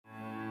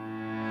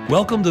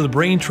Welcome to the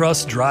Brain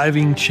Trust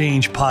Driving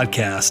Change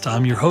podcast.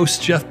 I'm your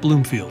host, Jeff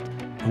Bloomfield.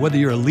 And whether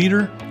you're a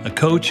leader, a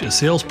coach, a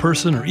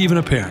salesperson, or even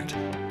a parent,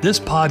 this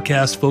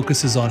podcast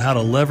focuses on how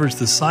to leverage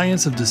the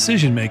science of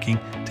decision making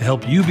to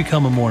help you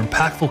become a more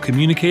impactful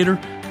communicator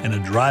and a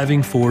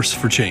driving force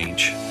for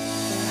change.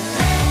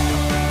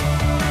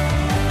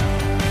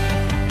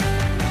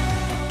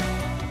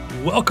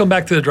 Welcome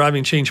back to the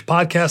Driving Change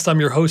podcast. I'm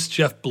your host,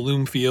 Jeff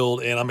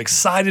Bloomfield, and I'm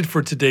excited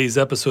for today's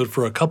episode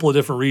for a couple of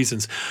different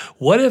reasons.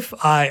 What if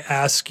I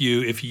ask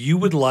you if you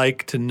would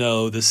like to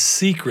know the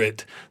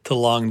secret to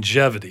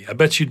longevity? I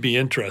bet you'd be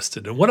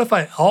interested. And what if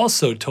I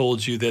also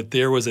told you that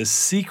there was a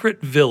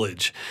secret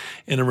village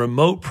in a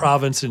remote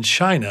province in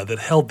China that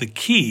held the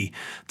key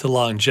to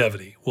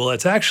longevity? Well,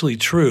 it's actually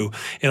true.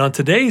 And on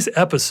today's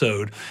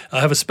episode, I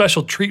have a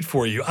special treat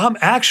for you. I'm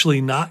actually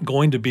not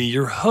going to be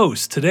your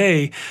host.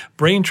 Today,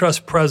 Brain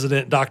Trust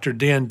President Dr.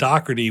 Dan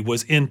Doherty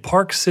was in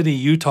Park City,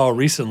 Utah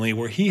recently,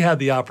 where he had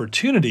the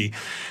opportunity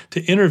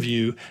to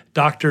interview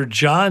Dr.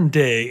 John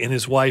Day and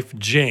his wife,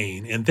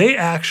 Jane. And they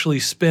actually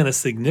spent a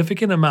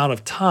significant amount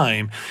of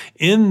time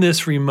in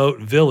this remote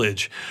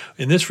village.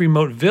 And this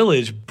remote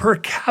village, per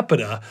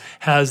capita,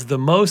 has the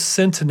most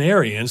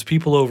centenarians,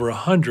 people over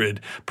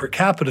 100 per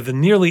capita,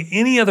 than nearly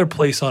any other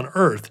place on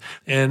earth.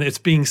 And it's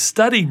being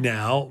studied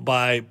now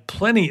by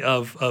plenty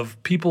of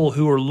people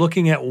who are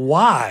looking at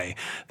why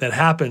that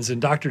happens.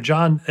 And Dr.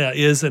 John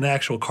is an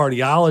actual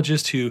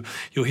cardiologist who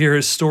you'll hear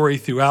his story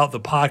throughout the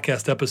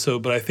podcast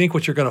episode. But I think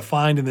what you're going to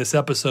find in this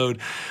episode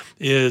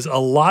is a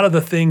lot of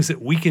the things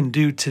that we can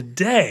do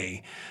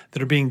today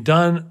that are being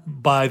done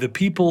by the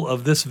people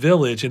of this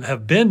village and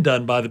have been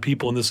done by the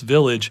people in this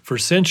village for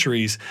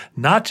centuries,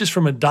 not just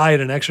from a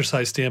diet and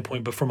exercise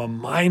standpoint, but from a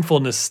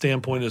mindfulness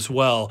standpoint as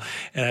well.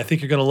 And I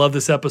think you're going to love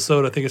this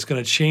episode. I think it's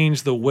going to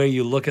change the way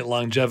you look at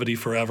longevity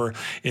forever.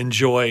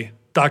 Enjoy.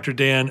 Dr.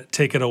 Dan,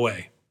 take it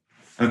away.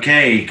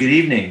 Okay, good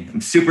evening.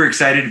 I'm super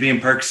excited to be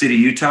in Park City,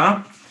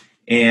 Utah,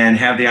 and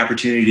have the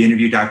opportunity to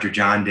interview Dr.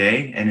 John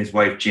Day and his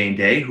wife, Jane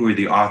Day, who are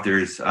the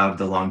authors of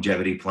the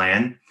Longevity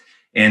Plan.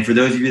 And for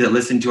those of you that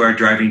listen to our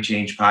Driving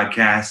Change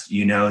podcast,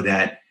 you know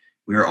that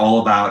we're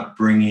all about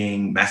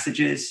bringing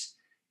messages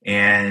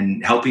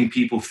and helping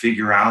people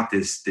figure out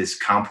this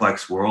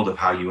complex world of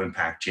how you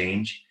impact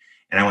change.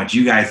 And I want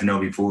you guys to know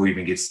before we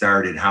even get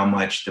started how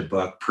much the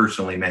book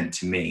personally meant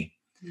to me.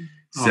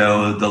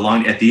 So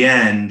at the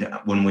end,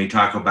 when we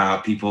talk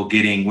about people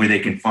getting where they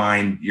can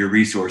find your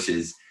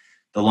resources,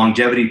 the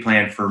Longevity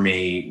Plan for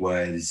me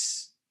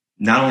was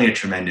not only a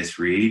tremendous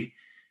read,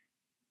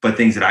 but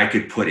things that I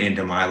could put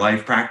into my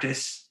life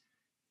practice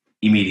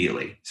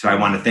immediately. So I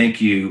want to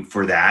thank you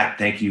for that.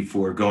 Thank you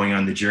for going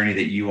on the journey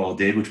that you all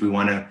did, which we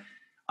want to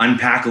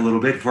unpack a little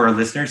bit for our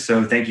listeners.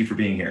 So thank you for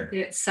being here.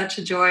 It's such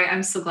a joy.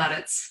 I'm so glad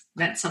it's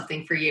meant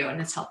something for you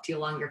and it's helped you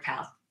along your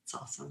path. It's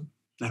awesome.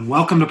 And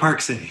welcome to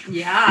Park City.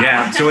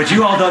 Yeah. So what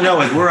you all don't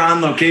know is we're on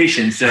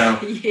location. So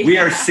we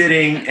are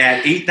sitting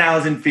at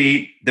 8,000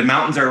 feet. The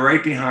mountains are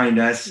right behind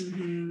us.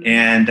 Mm-hmm.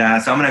 And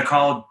so I'm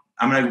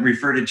going to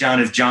refer to John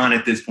as John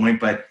at this point,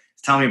 but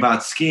tell me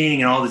about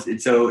skiing and all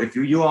this. So if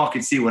you all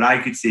could see what I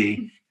could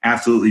see,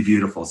 absolutely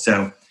beautiful.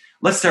 So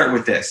let's start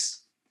with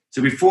this.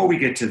 So before we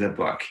get to the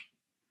book,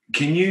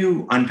 can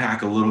you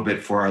unpack a little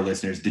bit for our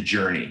listeners the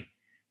journey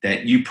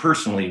that you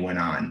personally went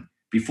on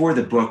before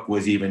the book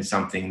was even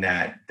something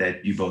that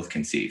you both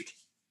conceived?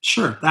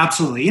 Sure,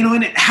 absolutely.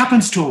 And it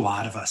happens to a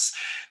lot of us.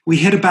 We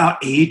hit about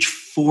age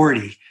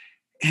 40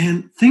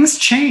 and things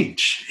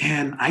change.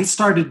 And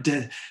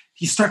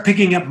you start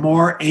picking up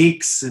more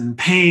aches and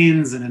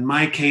pains. And in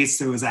my case,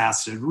 there was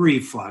acid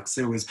reflux,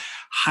 there was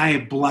high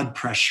blood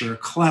pressure,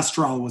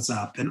 cholesterol was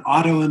up, and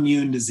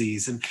autoimmune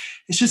disease. And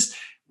it's just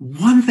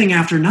one thing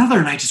after another.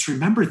 And I just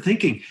remember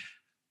thinking,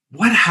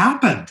 what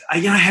happened? I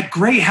had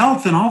great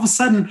health, and all of a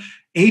sudden,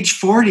 age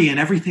 40 and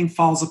everything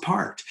falls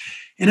apart.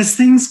 And as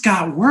things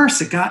got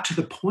worse, it got to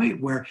the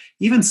point where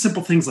even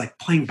simple things like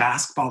playing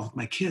basketball with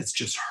my kids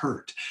just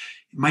hurt.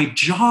 My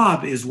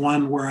job is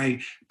one where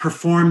I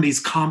perform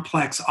these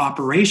complex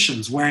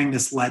operations wearing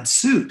this lead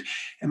suit,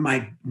 and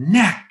my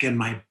neck and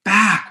my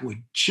back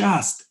would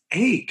just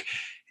ache.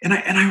 And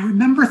I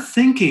remember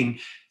thinking,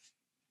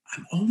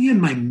 I'm only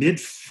in my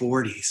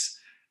mid-40s.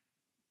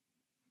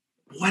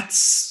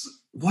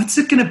 What's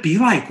it going to be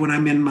like when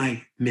I'm in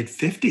my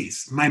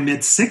mid-50s, my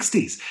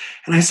mid-60s?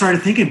 And I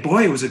started thinking,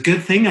 boy, it was a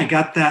good thing I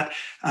got that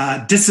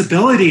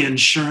disability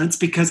insurance,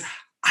 because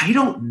I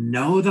don't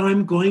know that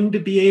I'm going to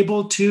be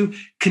able to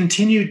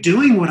continue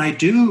doing what I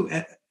do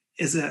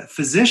as a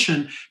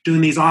physician,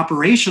 doing these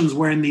operations,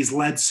 wearing these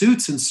lead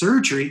suits and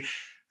surgery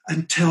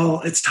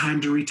until it's time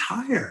to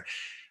retire.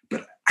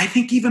 But I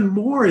think even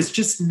more is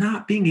just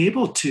not being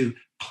able to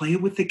play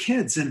with the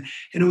kids. And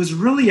it was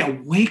really a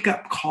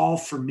wake-up call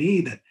for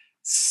me that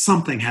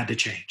something had to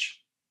change.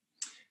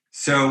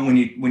 So when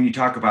you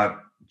talk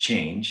about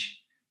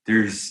change,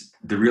 there's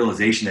the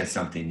realization that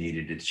something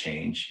needed to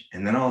change,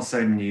 and then all of a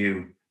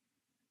sudden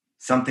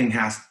something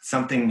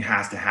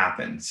has to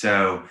happen.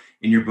 So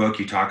in your book,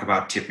 you talk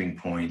about tipping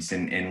points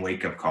and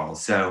wake up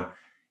calls. So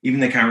even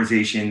the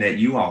conversation that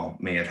you all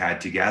may have had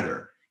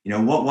together.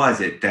 What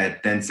was it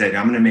that then said,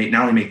 I'm going to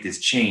not only make this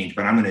change,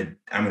 but I'm going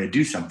to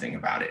do something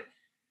about it.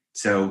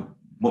 So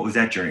what was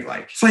that journey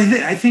like? So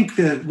I think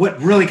that what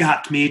really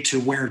got me to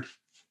where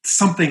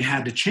something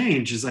had to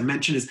change, as I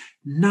mentioned, is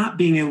not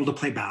being able to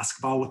play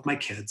basketball with my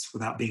kids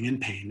without being in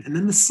pain. And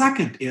then the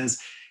second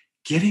is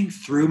getting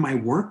through my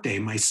workday,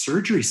 my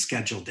surgery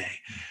schedule day.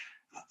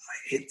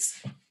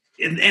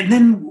 And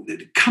then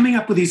coming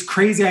up with these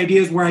crazy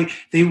ideas where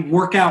they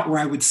work out where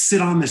I would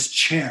sit on this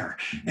chair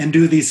and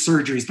do these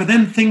surgeries. But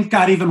then things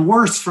got even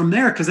worse from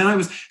there because then I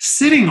was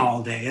sitting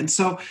all day. And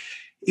so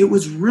it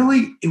was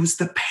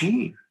the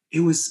pain.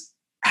 It was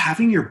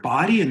having your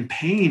body in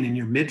pain in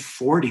your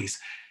mid-40s.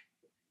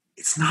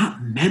 It's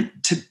not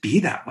meant to be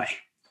that way.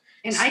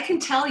 And I can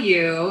tell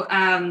you,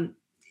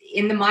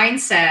 in the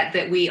mindset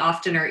that we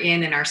often are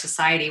in our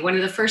society, one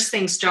of the first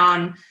things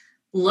John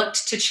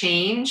looked to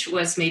change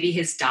was maybe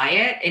his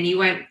diet. And he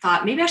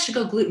thought, maybe I should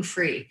go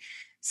gluten-free.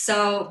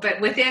 So,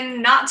 but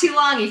within not too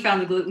long, he found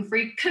the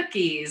gluten-free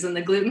cookies and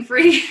the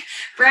gluten-free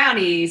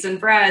brownies and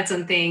breads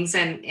and things.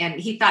 And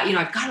he thought,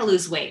 I've got to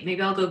lose weight.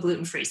 Maybe I'll go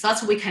gluten-free. So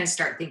that's what we kind of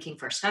start thinking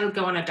first. Got to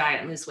go on a diet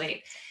and lose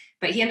weight.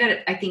 But he ended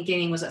up, I think,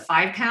 gaining,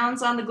 5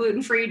 pounds on the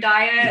gluten-free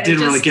diet? It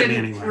didn't really get me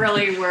anywhere.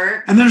 Really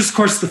work. And there's, of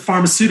course, the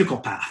pharmaceutical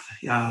path.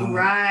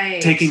 Right.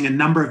 Taking a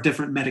number of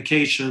different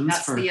medications.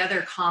 That's for the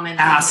other common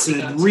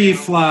acid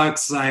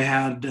reflux. I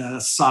had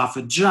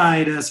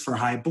esophagitis for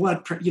high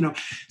blood pressure,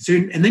 So,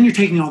 and then you're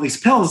taking all these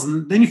pills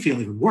and then you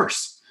feel even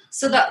worse.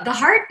 So the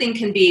hard thing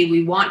can be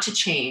we want to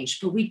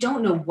change, but we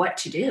don't know what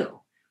to do.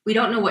 We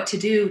don't know what to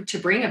do to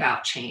bring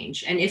about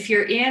change. And if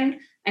you're in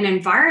an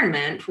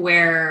environment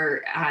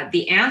where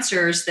the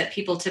answers that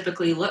people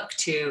typically look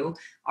to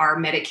are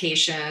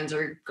medications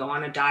or go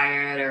on a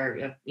diet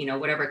or,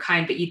 whatever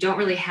kind, but you don't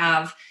really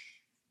have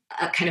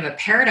a kind of a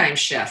paradigm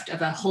shift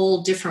of a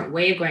whole different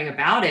way of going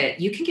about it,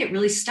 you can get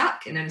really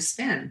stuck and in a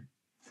spin.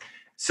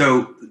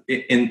 So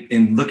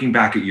in looking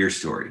back at your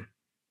story,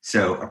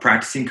 so a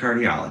practicing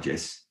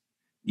cardiologist,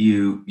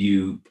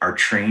 you are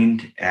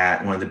trained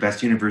at one of the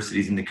best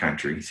universities in the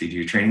country. So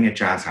you're training at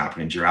Johns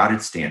Hopkins, you're out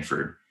at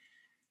Stanford,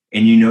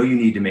 and you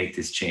need to make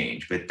this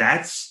change. But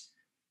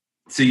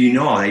so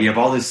all that you have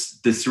all the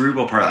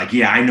cerebral part, like,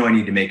 yeah, I know I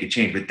need to make a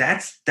change, but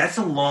that's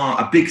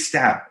a big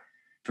step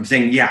from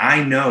saying, yeah,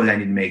 I know that I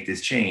need to make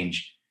this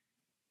change.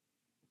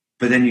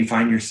 But then you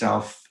find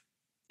yourself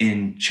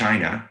in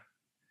China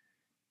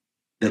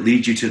that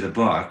leads you to the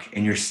book,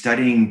 and you're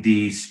studying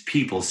these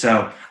people.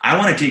 So I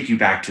want to take you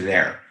back to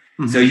there.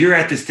 Mm-hmm. So you're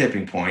at this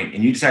tipping point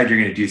and you decide you're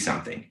going to do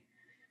something.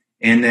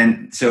 And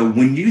then, so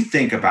when you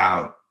think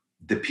about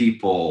the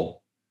people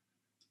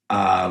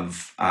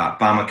of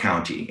Bama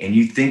County, and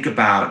you think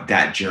about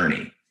that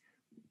journey,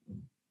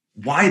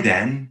 why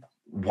then?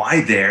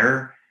 Why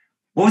there?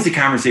 What was the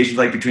conversation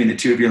like between the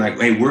two of you? Like,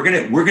 hey, we're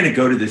gonna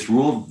go to this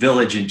rural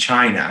village in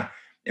China,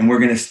 and we're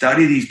gonna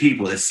study these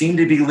people that seem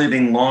to be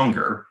living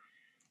longer.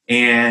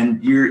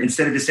 And you're,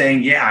 instead of just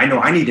saying, yeah, I know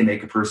I need to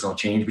make a personal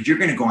change, but you're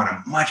gonna go on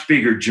a much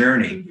bigger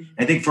journey. Mm-hmm.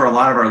 I think for a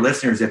lot of our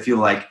listeners that feel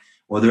like,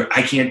 well,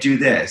 I can't do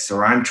this,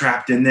 or I'm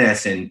trapped in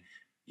this, and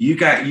you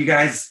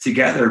guys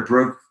together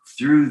broke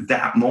through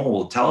that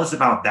mold. Tell us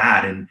about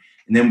that. And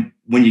then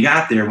when you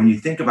got there, when you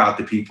think about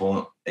the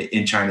people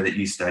in China that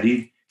you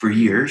studied for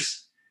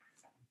years,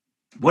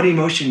 what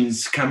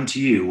emotions come to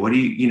you? What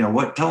do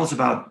tell us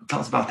about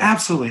that?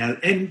 Absolutely.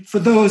 And for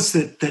those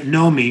that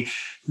know me,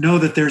 know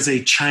that there's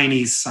a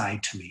Chinese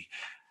side to me.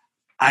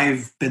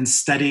 I've been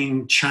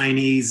studying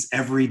Chinese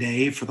every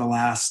day for the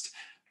last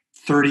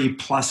 30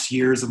 plus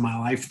years of my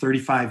life,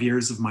 35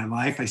 years of my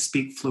life. I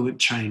speak fluent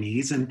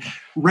Chinese and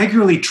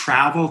regularly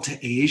travel to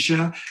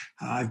Asia.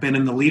 I've been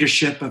in the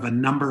leadership of a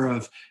number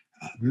of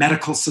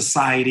medical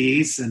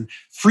societies and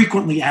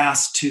frequently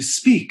asked to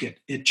speak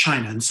at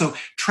China. And so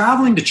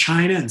traveling to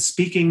China and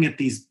speaking at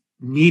these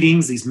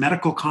meetings, these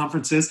medical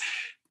conferences,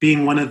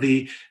 being one of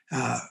the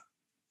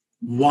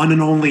one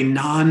and only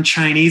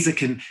non-Chinese that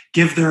can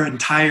give their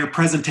entire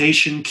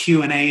presentation,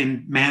 Q&A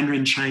in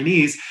Mandarin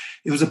Chinese,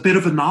 it was a bit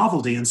of a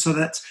novelty. And so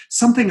that's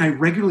something I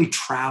regularly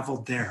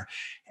traveled there.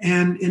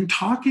 And in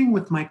talking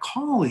with my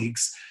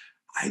colleagues,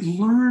 I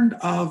learned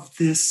of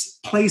this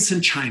place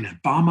in China,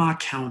 Bama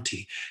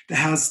County, that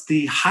has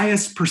the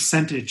highest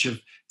percentage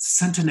of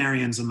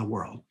centenarians in the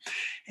world.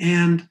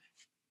 And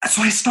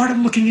so I started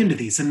looking into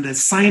these, and the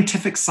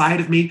scientific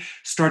side of me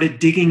started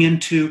digging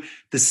into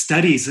the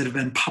studies that have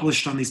been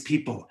published on these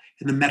people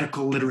in the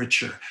medical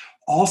literature,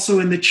 also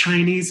in the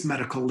Chinese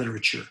medical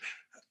literature,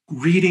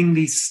 reading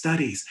these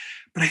studies.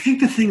 But I think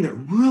the thing that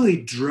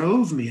really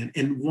drove me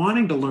in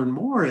wanting to learn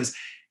more is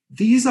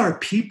these are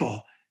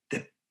people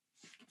that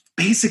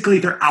basically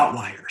they're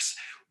outliers.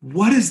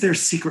 What is their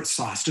secret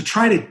sauce? To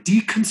try to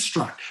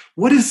deconstruct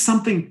what is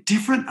something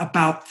different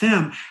about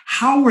them?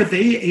 How were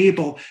they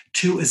able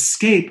to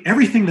escape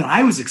everything that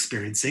I was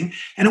experiencing?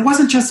 And it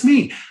wasn't just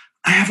me.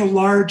 I have a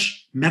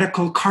large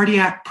medical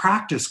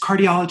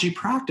cardiology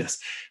practice.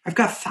 I've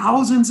got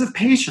thousands of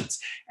patients,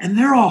 and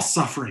they're all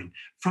suffering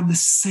from the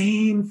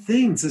same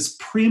things as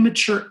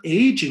premature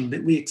aging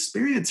that we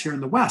experience here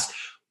in the West.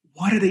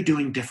 What are they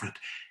doing different?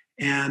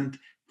 And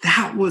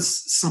that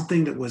was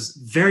something that was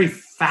very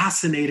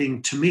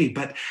fascinating to me.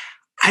 But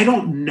I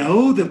don't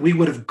know that we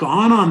would have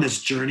gone on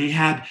this journey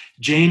had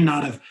Jane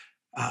not have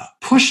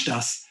pushed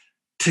us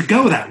to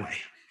go that way.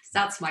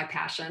 That's my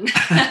passion.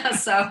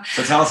 So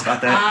tell us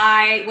about that.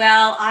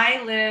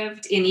 I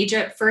lived in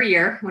Egypt for a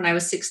year when I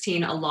was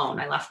 16 alone.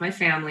 I left my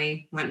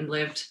family, went and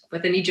lived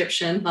with an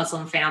Egyptian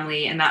Muslim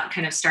family, and that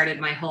kind of started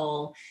my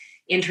whole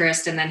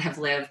interest, and then have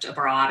lived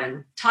abroad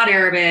and taught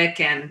Arabic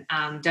and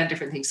done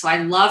different things. So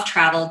I love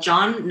travel.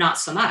 John, not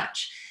so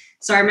much.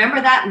 So I remember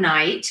that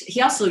night,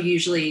 he also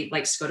usually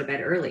likes to go to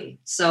bed early.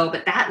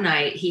 But that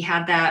night he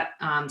had that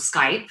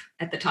Skype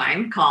at the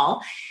time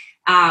call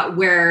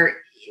where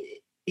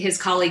his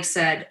colleague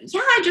said, yeah,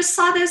 I just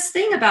saw this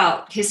thing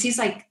about he's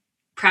like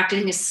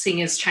practicing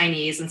his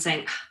Chinese and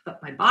saying,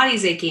 but my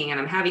body's aching and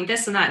I'm having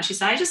this and that. And she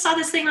said, I just saw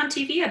this thing on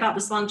TV about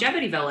this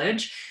longevity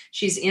village.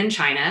 She's in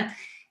China.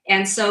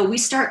 And so we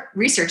start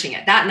researching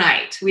it that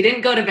night. We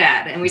didn't go to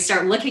bed and we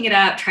start looking it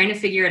up, trying to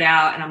figure it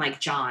out. And I'm like,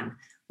 John,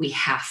 we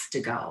have to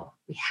go.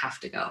 We have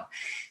to go.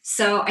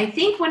 So I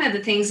think one of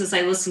the things as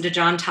I listen to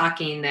John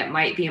talking that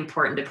might be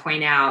important to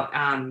point out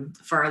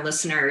for our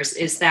listeners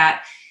is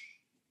that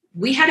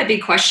we had a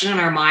big question in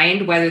our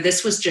mind whether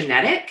this was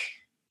genetic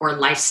or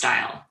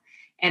lifestyle.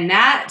 And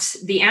that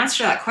the answer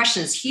to that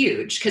question is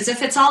huge, because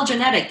if it's all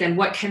genetic, then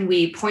what can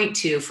we point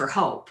to for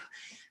hope?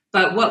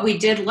 But what we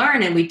did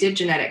learn, and we did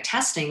genetic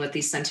testing with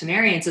these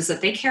centenarians, is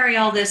that they carry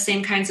all the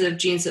same kinds of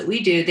genes that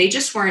we do. They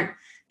just weren't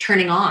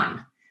turning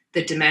on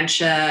the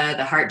dementia,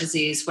 the heart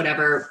disease,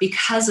 whatever,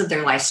 because of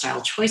their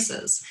lifestyle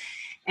choices.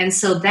 And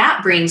so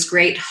that brings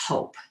great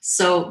hope.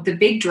 So the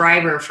big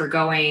driver for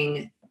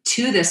going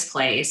to this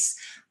place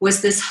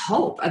was this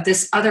hope of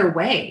this other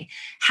way.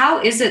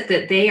 How is it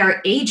that they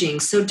are aging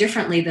so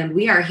differently than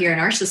we are here in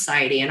our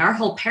society and our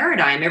whole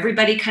paradigm?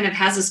 Everybody kind of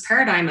has this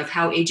paradigm of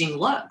how aging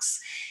looks,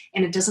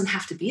 and it doesn't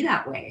have to be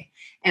that way.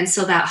 And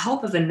so that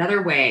hope of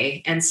another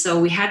way. And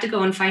so we had to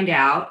go and find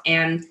out,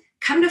 and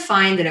come to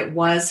find that it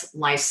was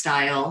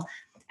lifestyle.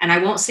 And I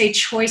won't say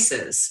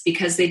choices,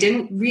 because they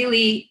didn't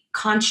really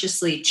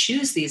consciously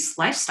choose these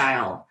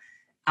lifestyle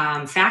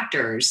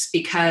factors,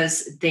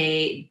 because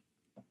they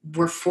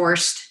were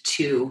forced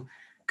to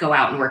go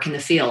out and work in the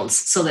fields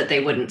so that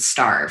they wouldn't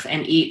starve,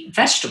 and eat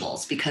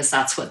vegetables because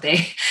that's what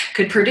they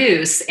could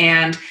produce.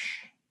 And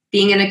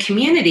being in a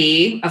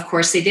community, of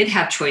course, they did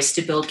have choice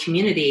to build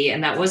community.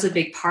 And that was a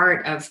big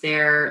part of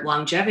their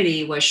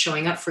longevity, was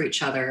showing up for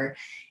each other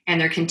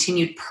and their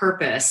continued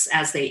purpose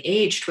as they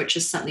aged, which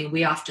is something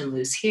we often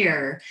lose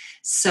here.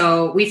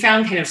 So we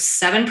found kind of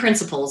 7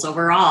 principles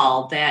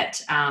overall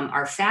that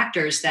are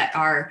factors that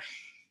are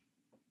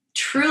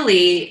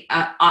truly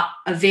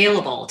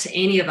available to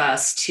any of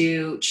us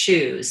to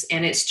choose.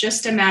 And it's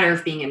just a matter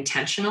of being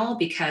intentional,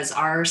 because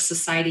our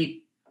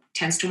society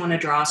tends to want to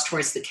draw us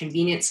towards the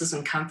conveniences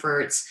and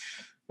comforts,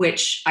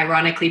 which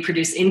ironically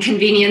produce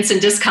inconvenience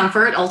and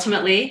discomfort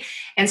ultimately.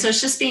 And so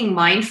it's just being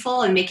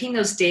mindful and making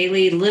those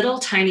daily little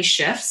tiny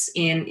shifts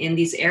in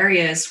these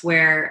areas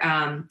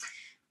where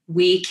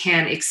we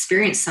can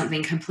experience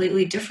something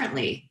completely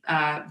differently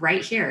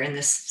right here in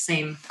this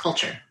same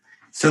culture.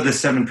 So the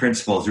 7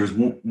 principles, there was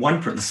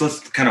one, so let's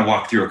kind of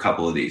walk through a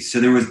couple of these.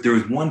 So there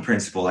was one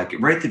principle, like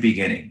right at the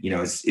beginning,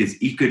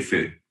 is eat good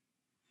food.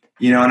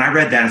 And I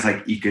read that as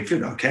like, eat good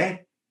food.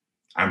 Okay.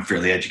 I'm a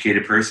fairly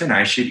educated person.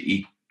 I should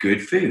eat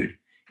good food.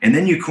 And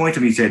then you coined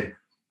something, you said,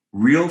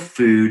 real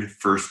food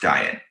first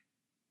diet.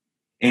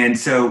 And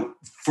so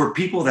for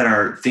people that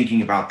are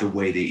thinking about the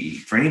way they eat,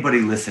 for anybody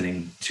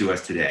listening to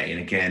us today,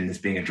 and again, this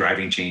being a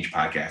Driving Change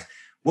podcast,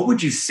 what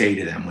would you say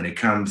to them when it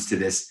comes to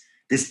this,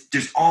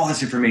 there's all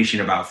this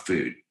information about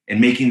food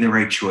and making the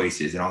right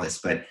choices and all this,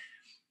 but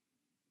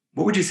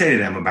what would you say to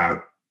them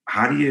about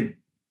how do you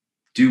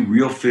do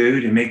real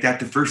food and make that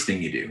the first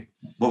thing you do?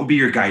 What would be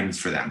your guidance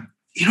for them?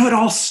 It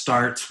all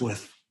starts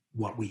with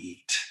what we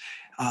eat.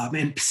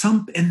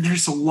 And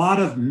there's a lot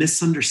of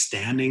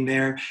misunderstanding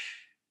there.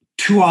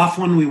 Too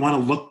often we want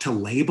to look to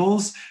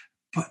labels,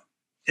 but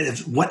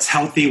what's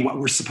healthy, what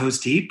we're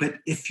supposed to eat. But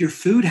if your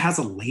food has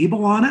a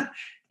label on it,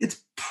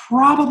 it's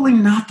probably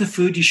not the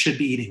food you should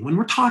be eating. When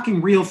we're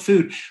talking real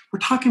food, we're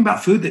talking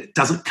about food that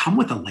doesn't come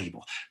with a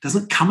label,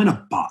 doesn't come in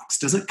a box,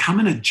 doesn't come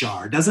in a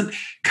jar, doesn't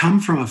come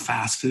from a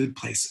fast food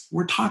place.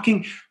 We're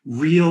talking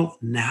real,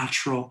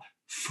 natural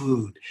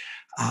food.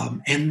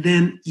 And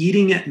then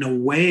eating it in a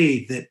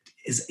way that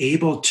is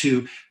able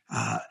to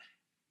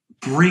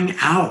bring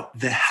out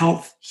the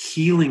health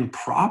healing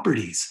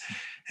properties.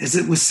 As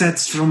it was said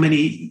so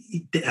many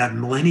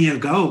millennia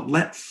ago,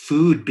 let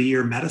food be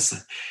your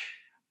medicine.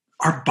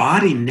 Our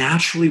body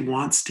naturally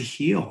wants to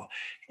heal.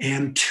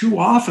 And too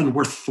often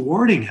we're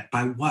thwarting it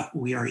by what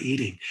we are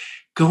eating.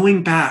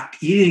 Going back,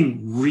 eating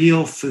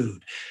real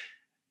food,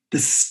 the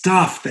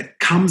stuff that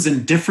comes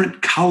in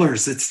different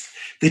colors, it's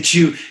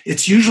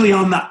usually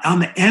on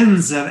the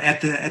ends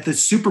at the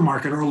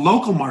supermarket or a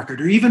local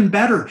market, or even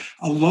better,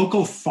 a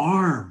local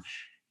farm.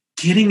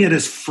 getting it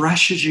as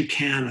fresh as you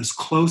can, as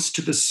close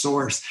to the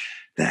source,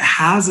 that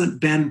hasn't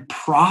been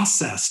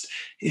processed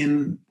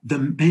in the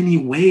many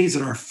ways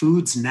that our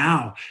foods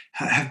now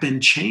have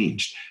been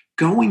changed.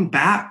 Going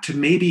back to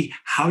maybe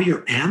how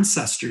your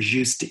ancestors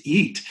used to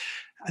eat.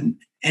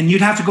 And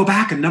you'd have to go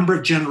back a number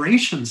of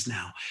generations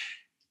now.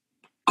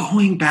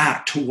 Going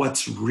back to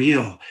what's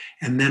real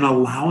and then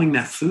allowing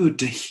that food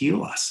to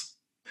heal us.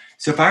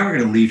 So if I were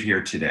going to leave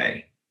here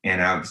today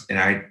and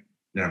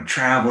I'm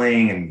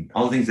traveling and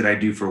all the things that I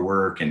do for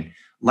work and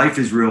life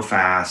is real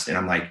fast, and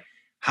I'm like,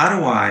 how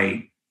do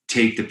I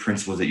take the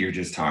principles that you're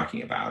just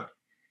talking about?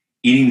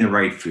 Eating the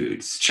right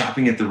foods,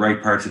 shopping at the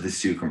right parts of the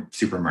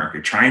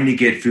supermarket, trying to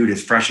get food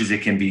as fresh as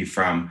it can be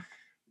from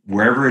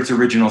wherever its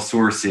original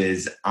source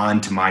is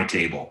onto my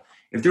table.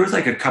 If there was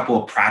like a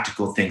couple of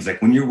practical things,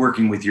 like when you're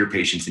working with your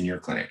patients in your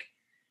clinic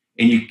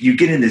and you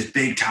get in this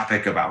big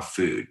topic about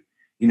food,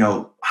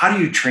 how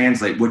do you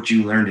translate what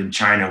you learned in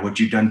China, what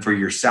you've done for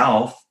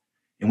yourself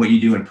and what you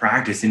do in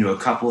practice into a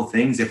couple of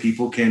things that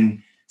people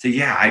can say,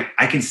 yeah,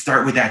 I can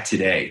start with that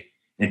today.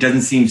 And it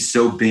doesn't seem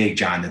so big,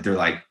 John, that they're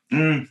like,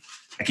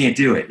 I can't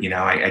do it.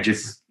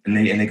 And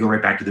they go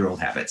right back to their old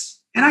habits.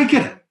 And I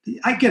get it.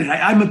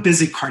 I'm a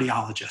busy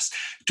cardiologist.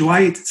 Do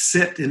I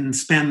sit and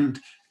spend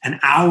an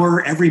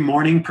hour every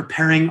morning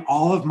preparing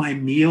all of my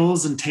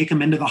meals and take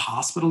them into the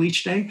hospital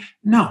each day?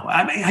 No,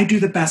 I do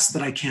the best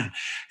that I can.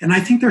 And I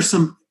think there's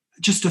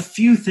just a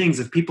few things,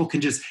 if people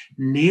can just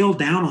nail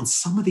down on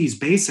some of these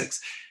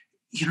basics,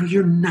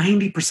 you're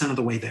 90% of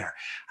the way there.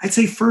 I'd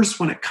say first,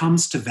 when it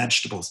comes to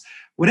vegetables,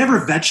 whatever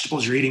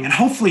vegetables you're eating, and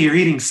hopefully you're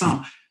eating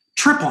some,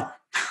 triple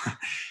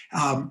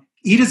them.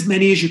 Eat as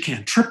many as you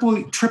can.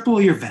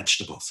 Triple your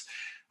vegetables.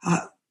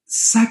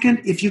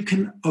 Second, if you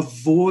can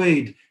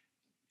avoid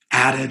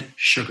added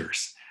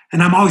sugars.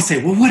 And I'm always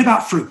saying, well, what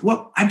about fruit?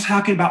 Well, I'm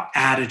talking about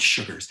added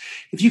sugars.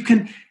 If you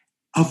can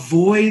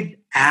avoid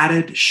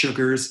added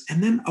sugars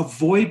and then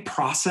avoid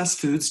processed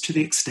foods to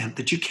the extent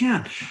that you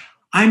can.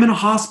 I'm in a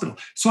hospital,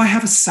 so I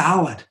have a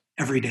salad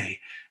every day.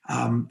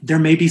 There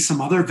may be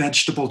some other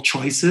vegetable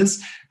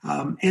choices.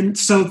 And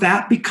so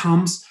that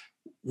becomes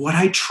what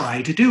I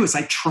try to do, is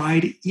I try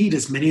to eat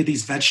as many of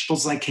these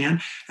vegetables as I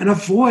can and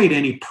avoid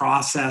any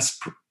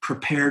processed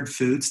prepared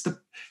foods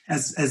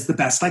as the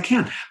best I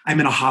can. I'm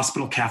in a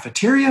hospital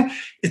cafeteria.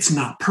 It's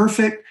not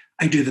perfect.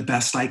 I do the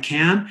best I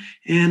can,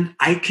 and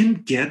I can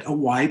get a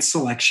wide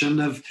selection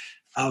of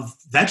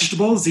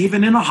vegetables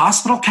even in a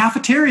hospital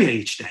cafeteria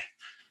each day.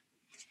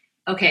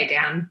 Okay,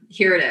 Dan,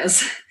 here it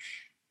is.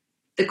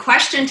 The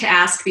question to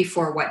ask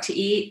before what to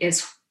eat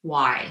is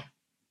why?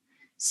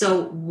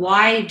 So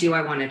why do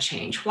I want to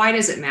change? Why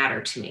does it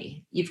matter to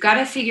me? You've got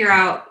to figure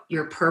out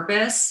your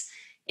purpose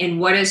and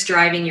what is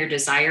driving your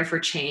desire for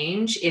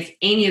change, if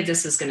any of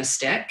this is going to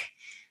stick.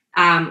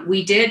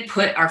 We did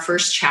put our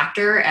first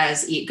chapter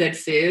as Eat Good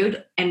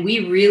Food, and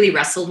we really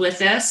wrestled with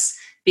this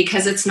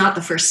because it's not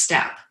the first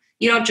step.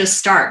 You don't just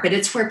start, but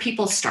it's where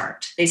people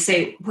start. They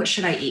say, what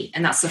should I eat?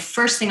 And that's the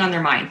first thing on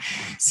their mind.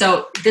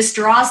 So this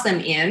draws them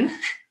in,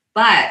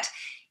 but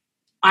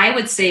I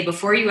would say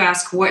before you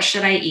ask, what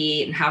should I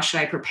eat and how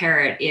should I prepare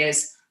it,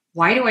 is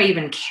why do I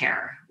even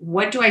care?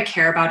 What do I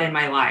care about in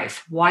my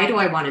life? Why do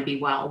I want to be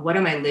well? What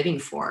am I living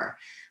for?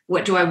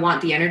 What do I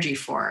want the energy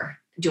for?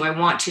 Do I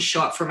want to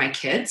show up for my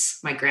kids,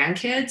 my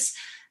grandkids?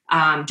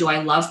 Do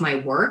I love my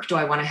work? Do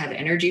I want to have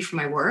energy for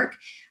my work?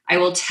 I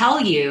will tell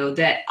you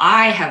that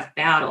I have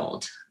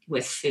battled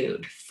with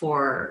food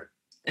for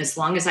as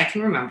long as I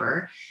can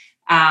remember.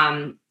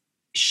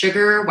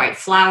 Sugar, white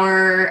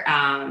flour,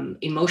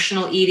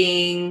 emotional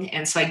eating.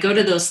 And so I go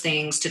to those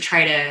things to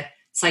try to,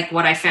 it's like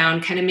what I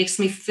found kind of makes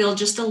me feel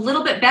just a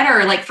little bit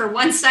better, like for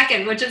 1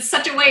 second, which is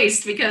such a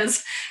waste, because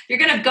if you're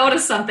going to go to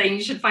something,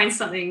 you should find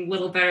something a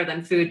little better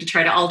than food to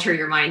try to alter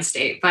your mind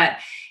state. But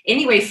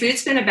anyway,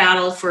 food's been a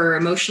battle for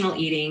emotional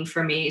eating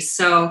for me.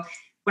 So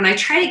when I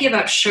try to give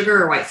up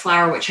sugar or white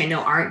flour, which I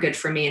know aren't good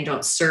for me and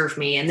don't serve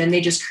me, and then they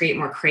just create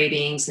more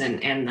cravings,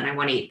 and then I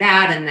want to eat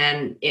that, and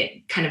then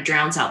it kind of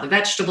drowns out the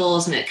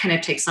vegetables and it kind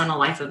of takes on a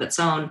life of its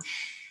own.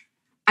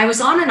 I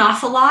was on and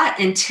off a lot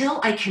until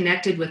I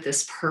connected with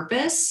this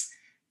purpose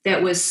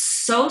that was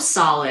so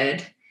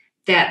solid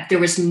that there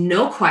was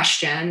no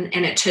question,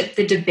 and it took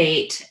the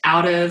debate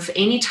out of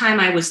any time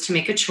I was to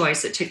make a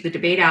choice. It took the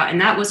debate out,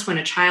 and that was when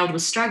a child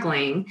was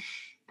struggling,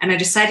 and I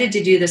decided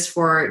to do this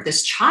for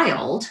this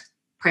child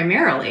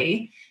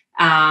primarily.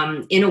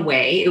 In a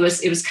way, it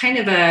was kind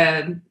of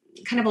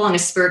along a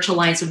spiritual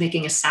lines of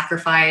making a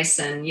sacrifice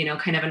and,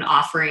 kind of an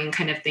offering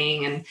kind of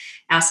thing, and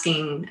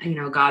asking,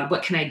 God,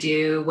 what can I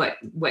do?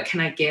 What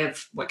can I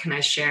give? What can I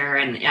share?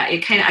 And I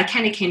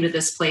kind of came to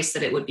this place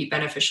that it would be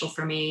beneficial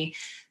for me,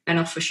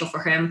 beneficial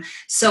for him.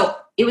 So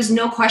it was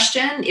no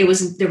question. There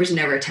was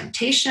never a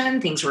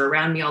temptation. Things were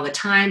around me all the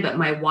time, but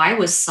my why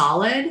was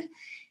solid.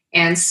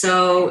 And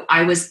so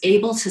I was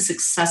able to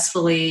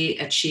successfully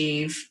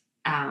achieve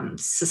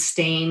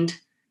sustained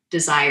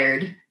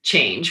desired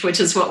change,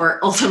 which is what we're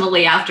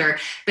ultimately after,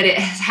 but it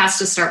has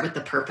to start with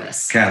the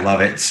purpose. Okay, I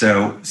love it.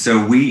 So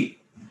we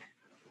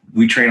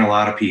train a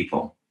lot of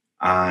people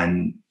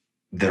on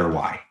their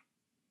why,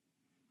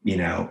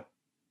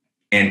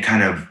 and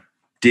kind of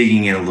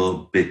digging in a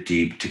little bit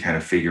deep to kind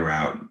of figure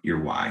out your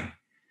why.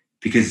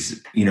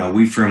 Because,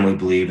 we firmly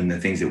believe in the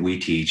things that we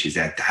teach is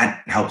that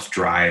helps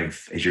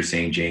drive, as you're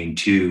saying, Jane,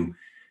 to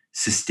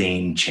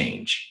sustain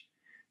change.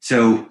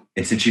 So,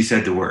 and since you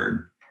said the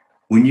word,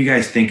 when you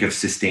guys think of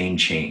sustained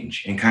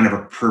change and kind of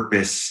a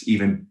purpose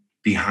even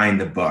behind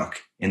the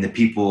book and the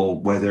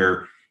people,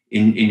 whether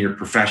in your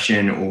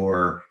profession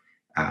or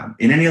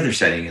in any other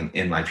setting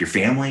in life, your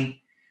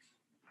family,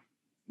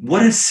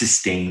 what does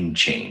sustained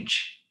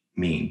change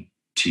mean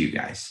to you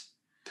guys?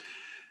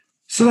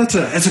 So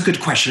that's a good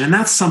question. And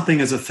that's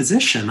something as a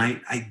physician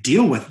I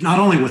deal with, not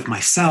only with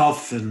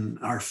myself and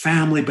our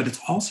family, but it's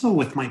also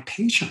with my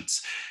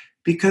patients.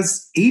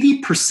 Because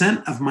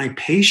 80% of my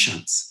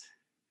patients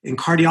in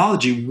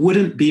cardiology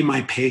wouldn't be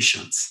my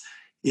patients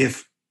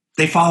if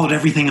they followed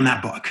everything in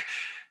that book.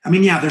 I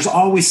mean, yeah, there's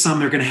always some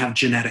that are going to have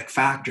genetic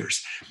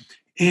factors.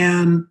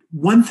 And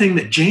one thing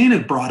that Jane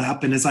had brought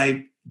up, and as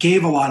I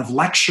gave a lot of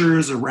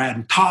lectures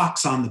and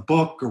talks on the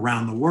book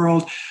around the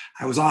world,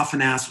 I was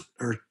often asked,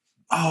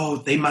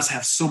 they must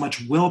have so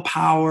much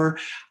willpower.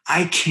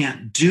 I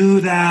can't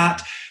do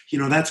that.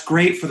 That's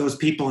great for those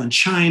people in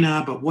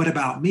China, but what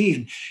about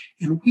me?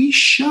 And we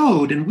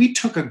showed, and we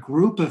took a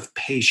group of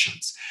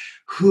patients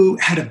who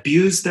had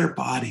abused their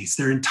bodies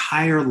their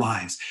entire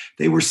lives.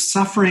 They were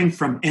suffering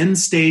from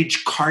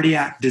end-stage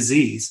cardiac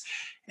disease.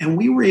 And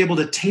we were able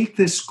to take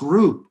this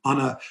group on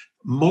a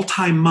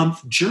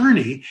multi-month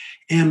journey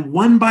and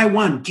one by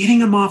one, getting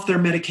them off their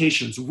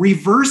medications,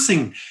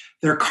 reversing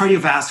their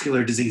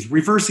cardiovascular disease,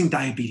 reversing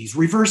diabetes,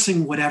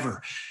 reversing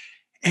whatever.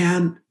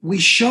 And we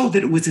showed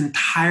that it was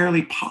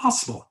entirely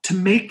possible to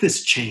make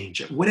this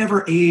change at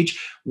whatever age,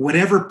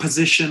 whatever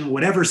position,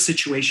 whatever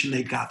situation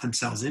they got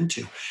themselves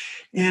into.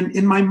 And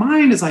in my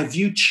mind, as I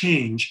view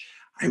change,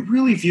 I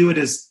really view it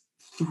as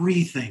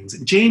three things.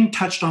 And Jane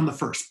touched on the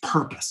first,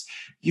 purpose.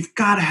 You've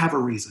got to have a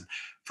reason.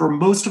 For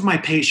most of my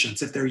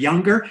patients, if they're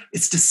younger,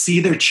 it's to see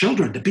their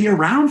children, to be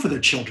around for their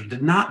children,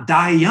 to not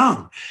die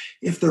young.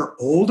 If they're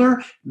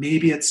older,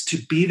 maybe it's to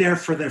be there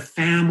for their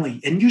family.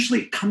 And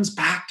usually it comes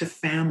back to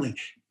family,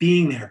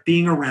 being there,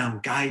 being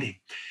around, guiding.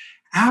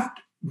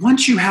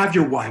 Once you have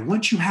your why,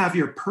 once you have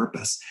your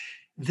purpose,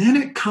 then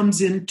it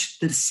comes into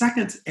the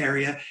second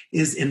area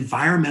is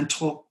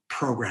environmental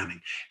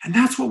programming. And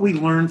that's what we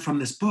learned from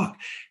this book.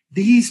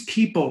 These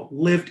people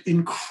lived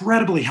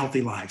incredibly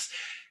healthy lives.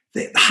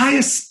 The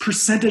highest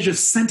percentage of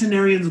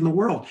centenarians in the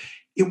world,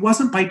 it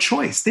wasn't by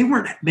choice. They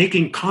weren't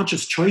making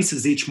conscious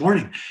choices each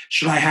morning.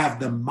 Should I have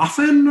the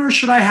muffin or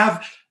should I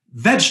have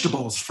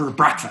vegetables for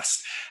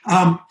breakfast?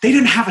 They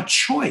didn't have a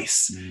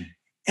choice.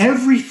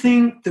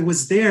 Everything that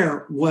was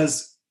there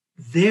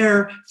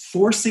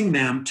forcing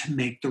them to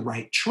make the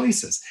right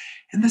choices.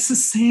 And that's the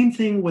same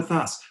thing with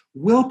us.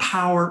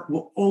 Willpower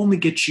will only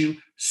get you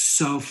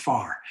so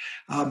far.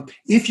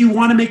 If you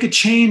want to make a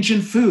change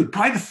in food,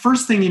 probably the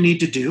first thing you need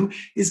to do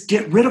is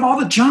get rid of all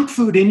the junk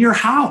food in your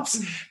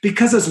house.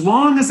 Because as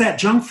long as that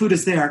junk food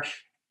is there,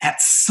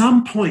 at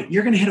some point,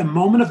 you're going to hit a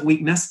moment of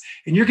weakness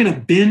and you're going to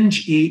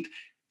binge eat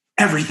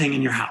everything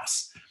in your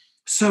house.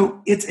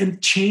 So it's in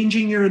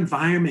changing your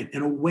environment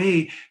in a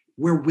way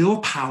where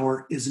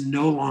willpower is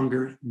no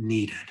longer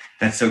needed.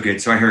 That's so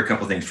good. So I heard a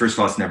couple of things. First of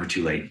all, it's never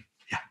too late.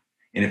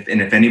 Yeah.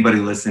 And if anybody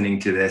listening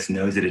to this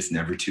knows that it's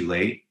never too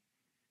late,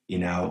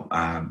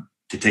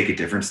 to take a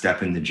different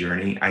step in the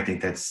journey, I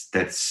think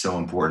that's so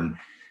important.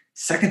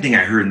 Second thing I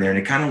heard in there, and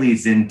it kind of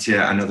leads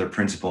into another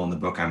principle in the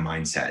book on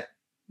mindset.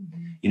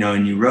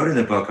 And you wrote in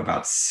the book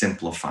about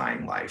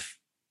simplifying life.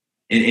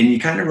 And you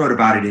kind of wrote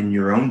about it in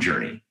your own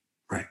journey,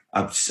 right,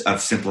 of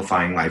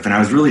simplifying life. And I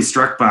was really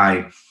struck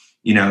by,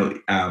 you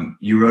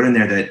wrote in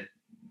there that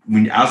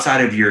when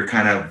outside of your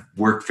kind of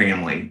work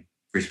family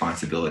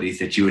responsibilities,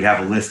 that you would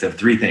have a list of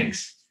 3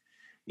 things,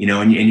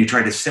 and you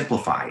try to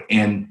simplify.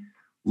 And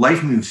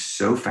life moves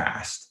so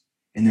fast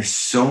and there's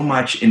so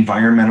much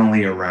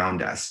environmentally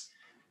around us.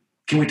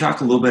 Can we talk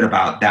a little bit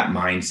about that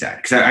mindset?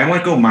 Because I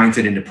want to go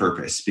mindset into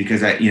purpose because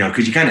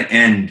because you kind of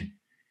end,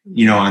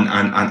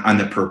 on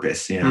the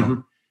purpose,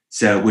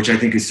 So, which I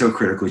think is so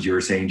critical, as you were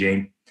saying,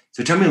 Jane.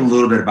 So tell me a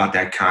little bit about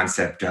that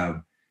concept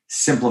of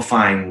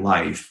simplifying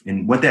life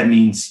and what that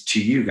means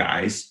to you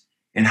guys,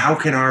 and how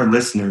can our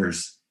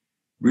listeners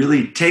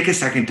really take a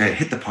second to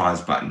hit the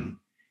pause button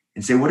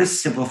and say, what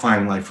does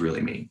simplifying life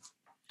really mean?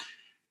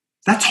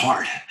 That's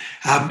hard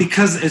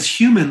because as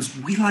humans,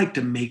 we like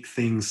to make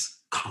things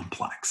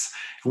complex.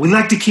 We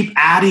like to keep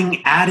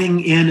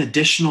adding in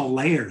additional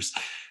layers.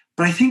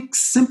 But I think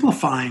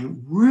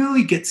simplifying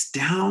really gets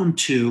down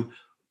to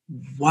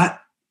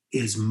what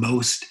is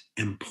most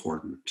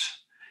important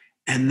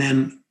and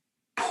then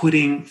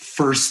putting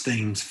first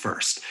things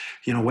first.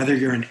 Whether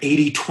you're an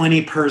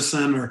 80-20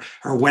 person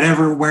or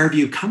whatever, wherever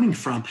you're coming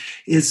from,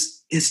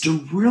 is to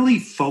really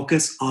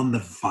focus on the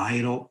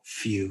vital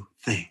few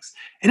things.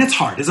 And it's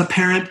hard. As a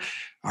parent,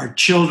 our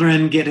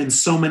children get in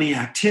so many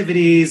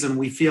activities and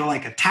we feel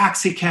like a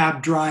taxi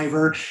cab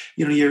driver.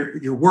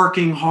 You're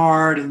working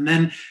hard and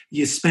then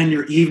you spend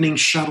your evening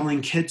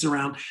shuttling kids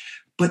around.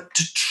 but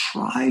to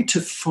try to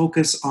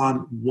focus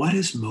on what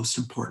is most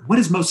important. What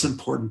is most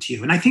important to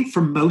you? And I think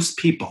for most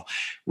people,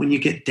 when you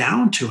get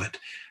down to it,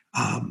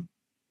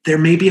 there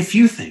may be a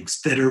few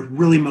things that are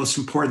really most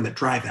important that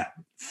drive that.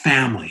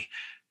 Family,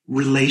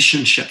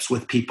 relationships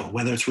with people,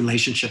 whether it's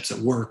relationships at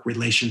work,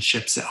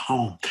 relationships at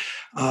home.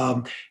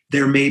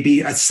 There may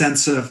be a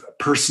sense of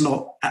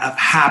personal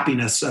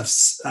happiness,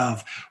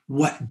 of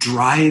what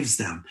drives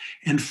them,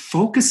 and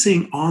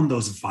focusing on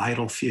those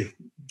vital few.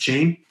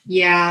 Jane?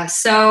 Yeah.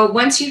 So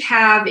once you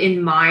have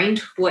in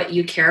mind what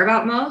you care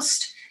about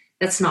most,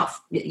 it's not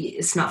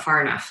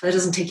far enough. That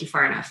doesn't take you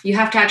far enough. You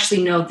have to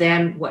actually know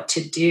then what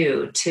to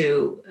do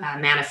to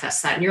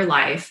manifest that in your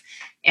life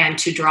and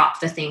to drop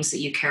the things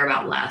that you care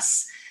about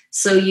less.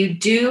 So you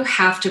do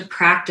have to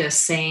practice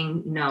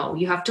saying no.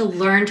 You have to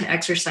learn to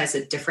exercise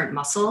a different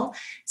muscle.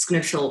 It's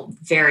going to feel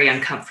very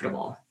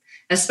uncomfortable,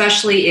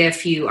 especially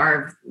if you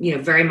are,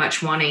 very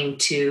much wanting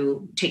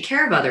to take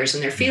care of others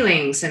and their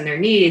feelings and their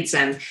needs.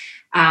 And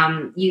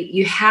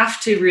you have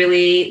to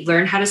really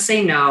learn how to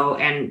say no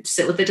and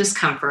sit with the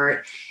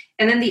discomfort.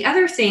 And then the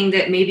other thing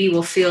that maybe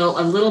will feel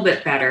a little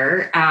bit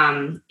better,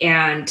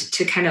 and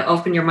to kind of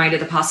open your mind to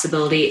the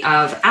possibility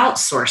of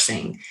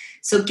outsourcing.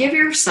 So give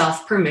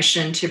yourself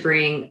permission to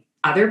bring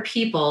other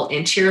people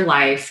into your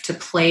life to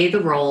play the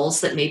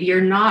roles that maybe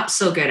you're not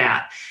so good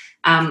at.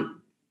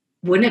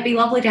 Wouldn't it be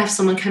lovely to have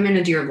someone come in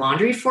and do your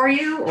laundry for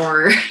you,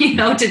 or,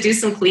 to do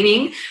some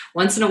cleaning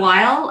once in a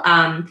while?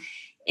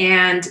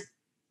 And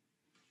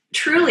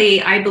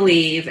truly, I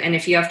believe, and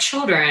if you have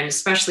children,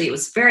 especially, it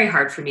was very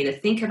hard for me to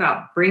think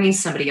about bringing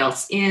somebody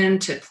else in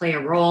to play a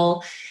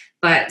role.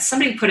 But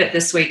somebody put it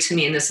this way to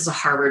me, and this is a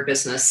Harvard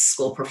Business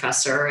School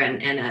professor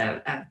and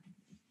a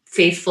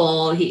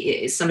faithful,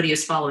 somebody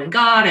who's following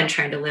God and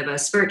trying to live a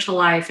spiritual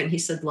life. And he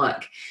said,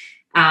 look,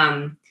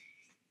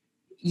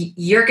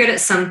 you're good at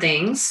some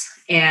things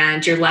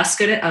and you're less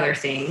good at other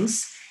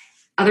things.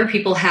 Other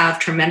people have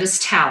tremendous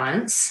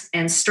talents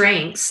and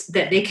strengths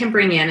that they can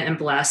bring in and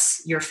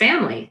bless your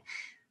family.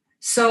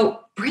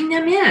 So bring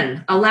them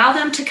in, allow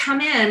them to come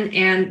in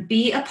and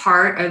be a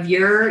part of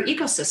your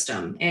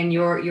ecosystem and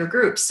your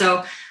group.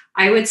 So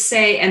I would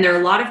say, and there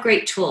are a lot of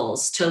great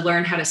tools to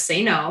learn how to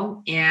say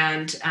no,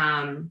 and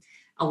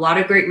a lot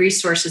of great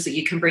resources that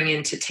you can bring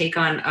in to take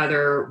on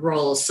other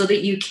roles so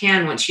that you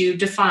can, once you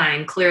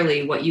define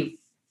clearly what you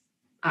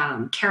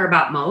care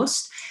about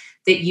most,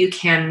 that you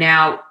can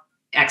now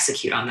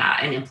execute on that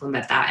and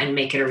implement that and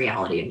make it a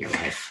reality in your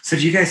life. So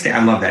do you guys think,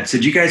 I love that. So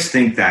do you guys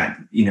think that,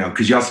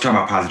 because you also talk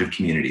about positive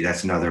community,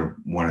 that's another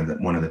one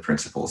of the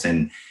principles.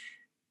 And,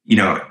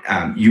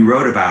 you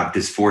wrote about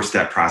this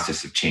 4-step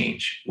process of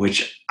change,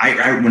 which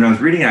I when I was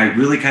reading, I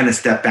really kind of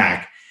stepped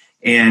back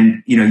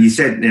and, you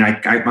said, and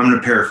I'm going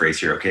to paraphrase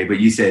here. Okay. But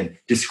you said,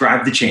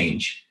 describe the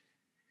change,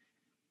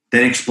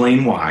 then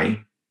explain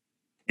why,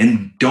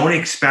 and don't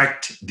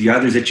expect the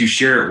others that you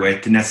share it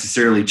with to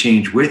necessarily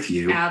change with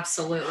you.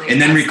 Absolutely.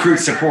 And then recruit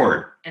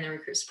support. And then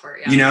recruit support,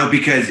 yeah.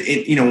 Because,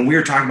 when we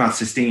were talking about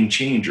sustained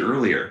change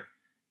earlier,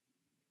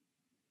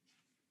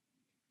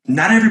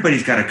 not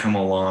everybody's got to come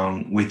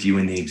along with you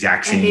in the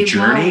exact same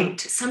journey. Won't.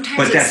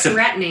 Sometimes it's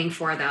threatening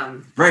for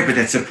them. Right, but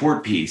that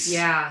support piece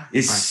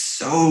is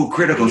so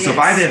critical. It so is. if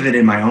I have it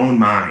in my own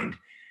mind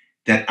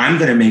that I'm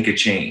going to make a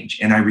change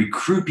and I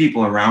recruit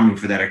people around me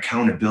for that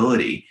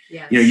accountability,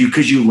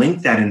 because you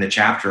link that in the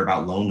chapter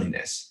about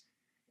loneliness.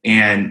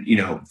 And,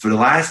 for the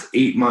last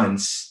 8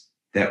 months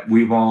that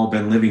we've all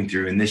been living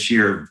through, and this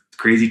year,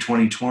 crazy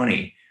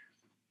 2020,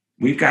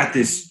 we've got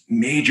this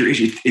major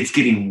issue. It's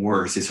getting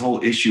worse. This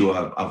whole issue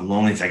of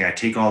loneliness. I got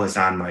to take all this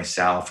on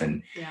myself.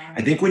 And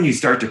I think when you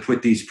start to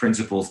put these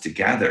principles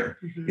together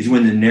is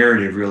when the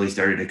narrative really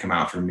started to come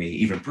out for me,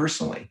 even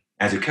personally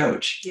as a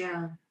coach.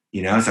 Yeah.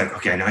 It's like,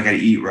 okay, I know I got to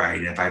eat right.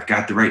 And if I've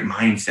got the right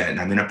mindset and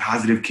I'm in a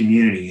positive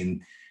community,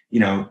 and,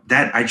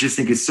 that I just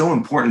think is so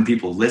important,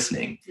 people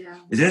listening. Yeah.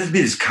 It doesn't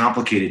be this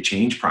complicated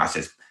change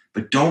process,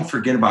 but don't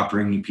forget about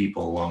bringing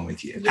people along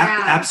with you.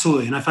 Yeah.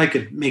 Absolutely. And if I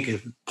could make a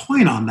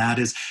point on that,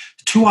 is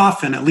too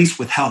often, at least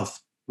with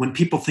health, when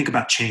people think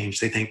about change,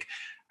 they think,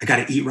 I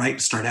got to eat right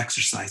and start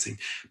exercising.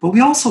 But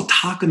we also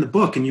talk in the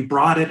book, and you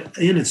brought it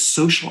in, as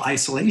social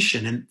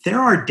isolation. And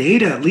there are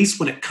data, at least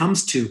when it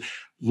comes to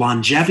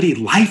longevity,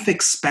 life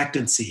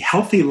expectancy,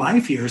 healthy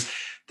life years,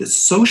 that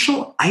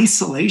social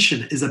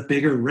isolation is a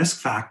bigger risk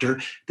factor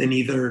than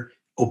either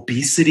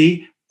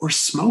obesity or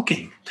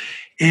smoking.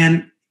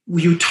 And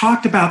you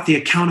talked about the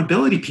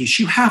accountability piece.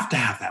 You have to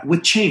have that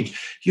with change.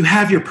 You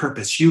have your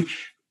purpose. You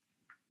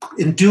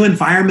do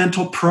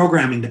environmental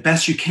programming the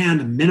best you can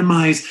to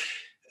minimize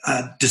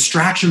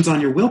distractions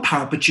on your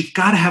willpower, but you've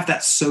got to have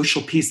that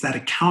social piece, that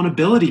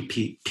accountability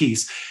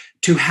piece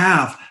to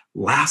have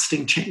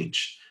lasting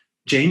change.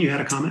 Jane, you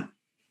had a comment?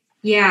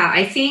 Yeah,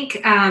 I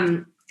think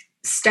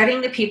studying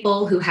the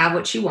people who have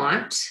what you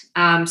want.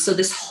 So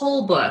this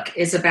whole book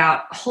is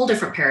about a whole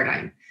different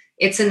paradigm.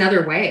 It's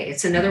another way.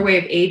 It's another way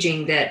of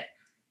aging that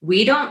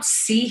we don't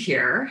see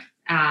here.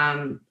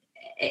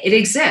 It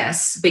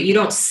exists, but you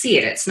don't see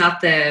it. It's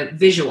not the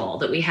visual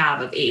that we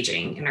have of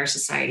aging in our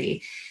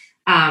society.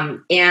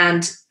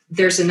 And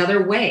there's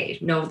another way.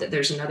 Know that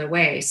there's another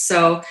way.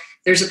 So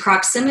there's a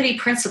proximity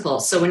principle.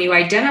 So when you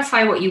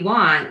identify what you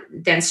want,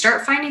 then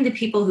start finding the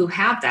people who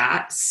have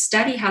that,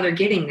 study how they're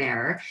getting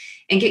there,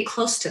 and get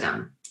close to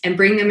them and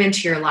bring them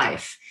into your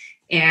life.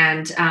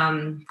 And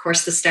of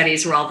course, the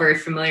studies we're all very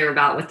familiar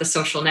about with the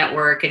social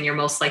network, and you're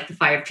most like the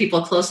 5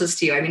 people closest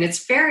to you. I mean,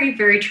 it's very,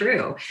 very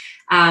true.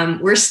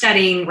 We're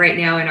studying right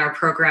now in our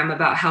program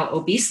about how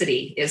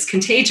obesity is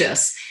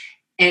contagious.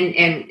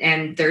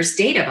 And there's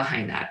data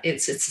behind that.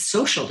 It's a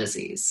social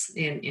disease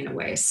in a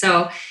way.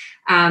 So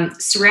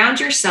surround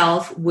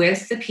yourself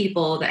with the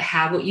people that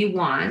have what you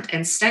want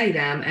and study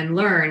them and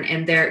learn.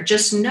 And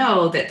just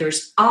know that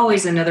there's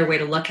always another way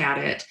to look at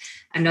it,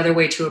 another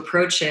way to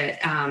approach it,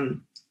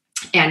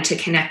 and to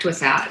connect with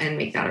that and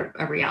make that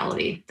a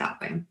reality that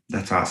way.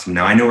 That's awesome.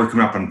 Now I know we're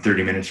coming up on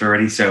 30 minutes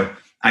already, so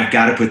I've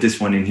got to put this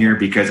one in here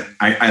because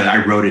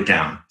I wrote it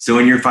down. So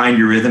in your Find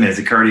Your Rhythm as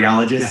a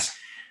cardiologist, Yes.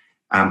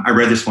 I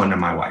read this one to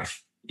my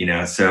wife,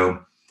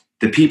 so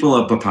the people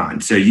of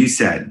Bapan. So you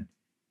said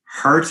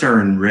hearts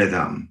are in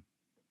rhythm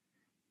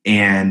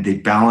and they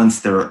balance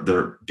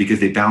because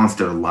they balance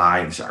their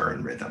lives are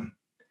in rhythm.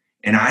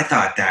 And I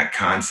thought that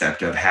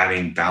concept of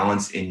having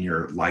balance in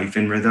your life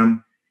in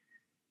rhythm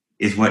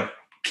is what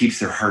keeps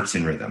their hearts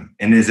in rhythm.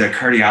 And as a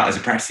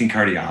practicing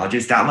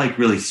cardiologist, that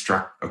really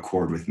struck a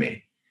chord with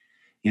me.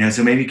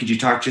 So maybe could you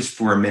talk just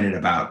for a minute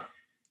about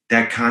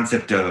that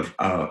concept of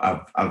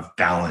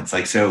balance?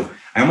 So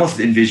I almost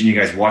envision you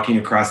guys walking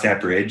across that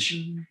bridge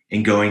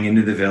and going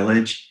into the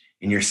village,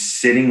 and you're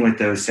sitting with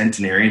those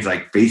centenarians,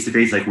 face to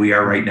face, like we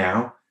are right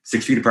now,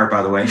 6 feet apart,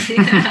 by the way.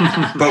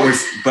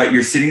 but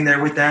you're sitting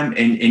there with them,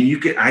 and you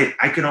could,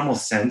 I could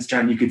almost sense,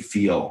 John, you could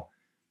feel,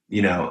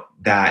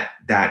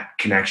 that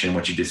connection,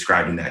 what you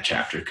described in that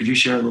chapter. Could you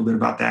share a little bit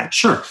about that?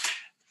 Sure.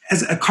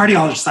 As a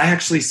cardiologist, I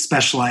actually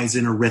specialize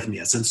in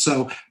arrhythmias. And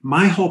so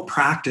my whole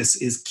practice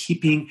is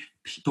keeping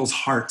people's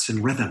hearts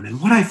in rhythm.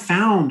 And what I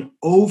found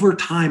over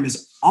time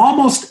is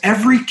almost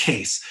every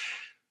case,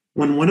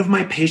 when one of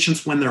my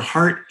patients, when their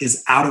heart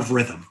is out of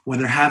rhythm, when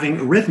they're having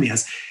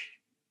arrhythmias,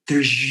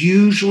 there's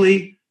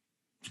usually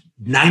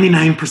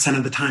 99%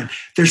 of the time,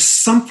 there's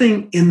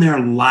something in their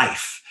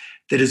life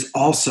that is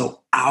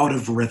also out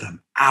of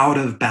rhythm, out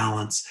of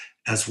balance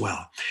as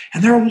well.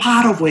 And there are a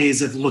lot of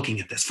ways of looking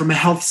at this from a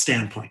health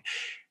standpoint.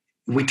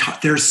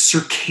 There's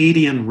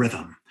circadian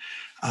rhythm,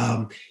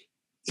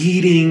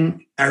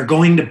 eating or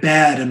going to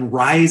bed and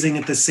rising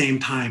at the same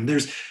time.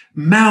 There's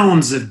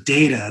mounds of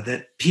data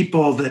that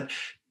people that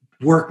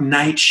work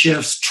night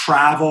shifts,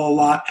 travel a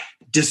lot,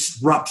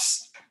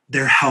 disrupts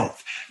their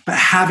health. But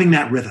having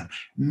that rhythm,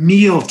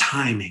 meal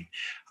timing,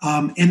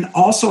 and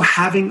also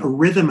having a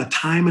rhythm, a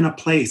time and a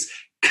place,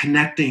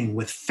 connecting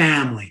with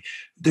family.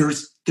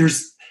 There's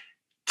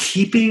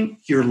keeping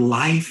your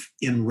life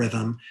in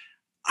rhythm,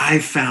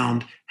 I've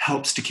found,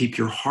 helps to keep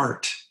your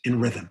heart in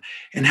rhythm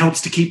and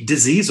helps to keep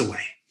disease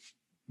away.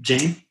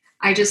 Jane?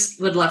 I just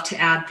would love to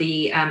add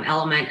the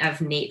element of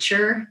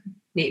nature.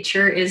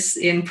 Nature is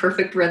in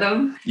perfect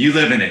rhythm. You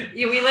live in it.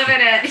 Yeah, we live in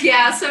it.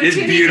 Yeah, so it's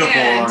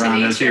beautiful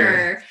around us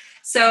here.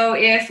 So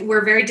if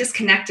we're very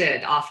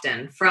disconnected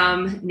often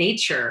from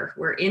nature,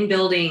 we're in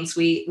buildings,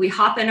 we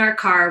hop in our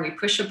car, we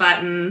push a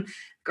button,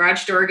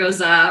 garage door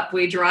goes up,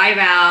 we drive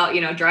out,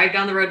 drive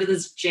down the road to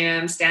this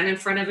gym, stand in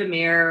front of a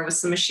mirror with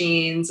some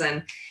machines,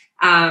 and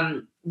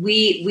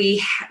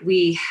we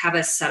have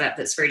a setup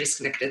that's very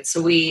disconnected.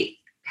 So we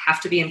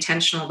have to be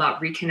intentional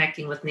about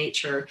reconnecting with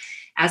nature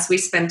as we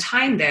spend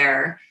time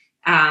there,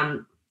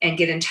 and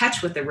get in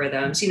touch with the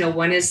rhythms.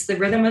 One is the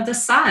rhythm of the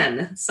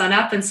sun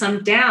up and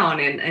sun down,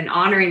 and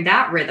honoring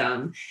that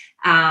rhythm.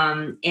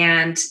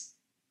 And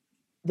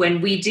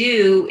when we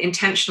do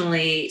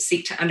intentionally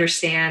seek to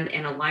understand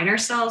and align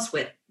ourselves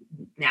with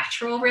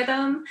natural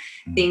rhythm,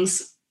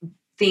 things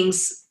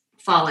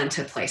fall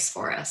into place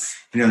for us.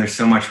 There's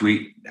so much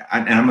and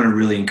I'm going to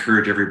really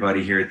encourage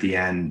everybody here at the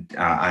end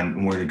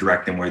on where to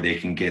direct them where they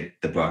can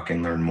get the book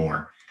and learn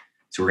more.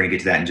 So we're going to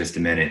get to that in just a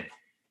minute,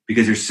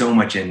 because there's so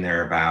much in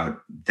there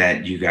about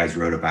that you guys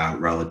wrote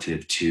about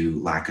relative to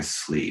lack of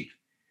sleep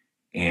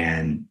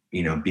and,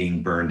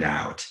 being burned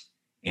out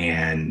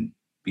and,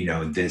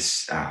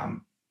 this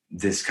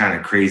kind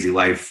of crazy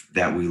life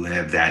that we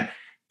live, that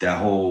the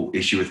whole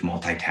issue with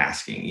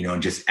multitasking,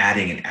 and just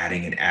adding and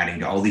adding and adding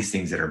to all these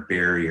things that are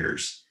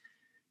barriers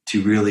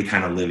to really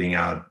kind of living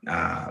out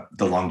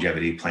the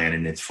longevity plan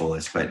in its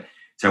fullest. But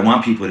so I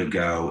want people to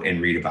go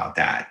and read about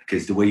that,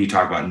 because the way you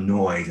talk about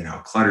noise and how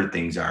cluttered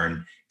things are,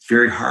 and it's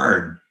very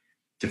hard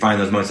to find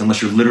those moments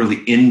unless you're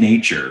literally in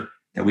nature,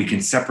 that we can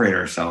separate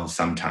ourselves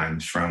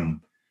sometimes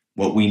from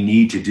what we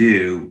need to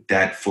do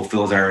that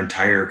fulfills our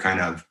entire kind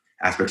of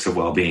aspects of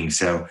well-being.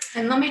 So,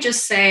 and let me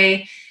just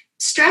say,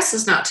 stress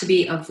is not to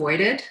be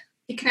avoided.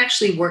 It can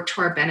actually work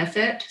to our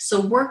benefit.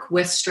 So work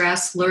with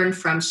stress, learn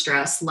from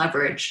stress,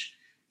 leverage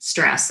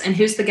stress. And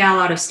who's the gal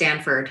out of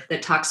Stanford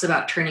that talks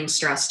about turning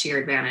stress to your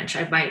advantage?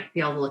 I might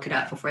be able to look it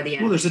up before the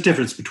end. Well, there's a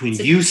difference between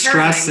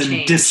eustress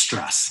and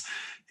distress.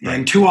 And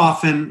Right. too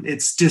often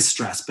it's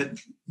distress, but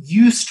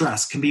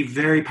eustress can be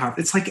very powerful.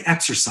 It's like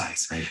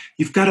exercise. Right.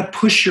 You've got to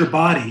push your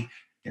body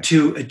Yeah.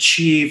 to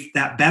achieve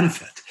that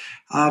benefit.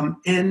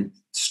 And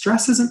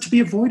stress isn't to be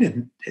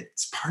avoided.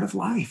 It's part of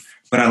life.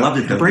 But I loved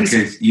it though, Embrace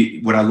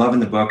because what I love in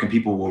the book, and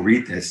people will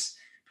read this,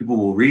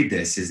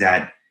 is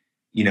that,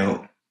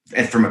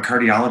 and from a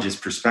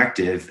cardiologist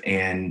perspective,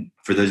 and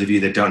for those of you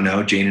that don't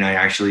know, Jane and I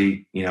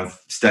actually,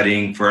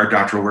 studying for our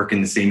doctoral work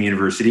in the same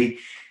university.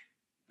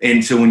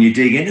 And so when you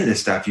dig into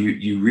this stuff,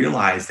 you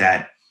realize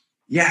that,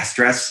 yeah,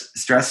 stress,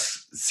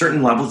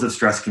 certain levels of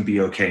stress can be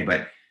okay.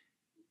 But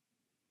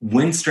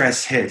when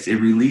stress hits, it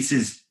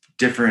releases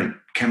different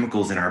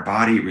chemicals in our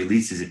body.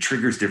 It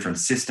triggers different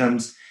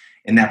systems.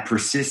 And that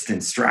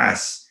persistent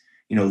stress,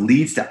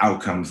 leads to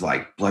outcomes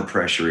like blood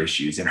pressure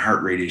issues and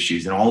heart rate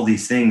issues and all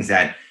these things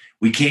that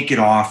we can't get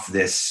off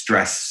this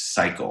stress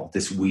cycle,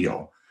 this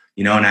wheel.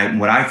 And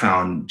what I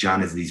found,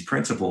 John, is these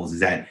principles is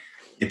that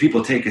if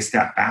people take a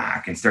step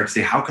back and start to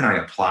say, how can I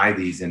apply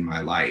these in my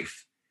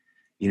life?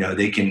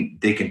 They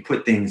can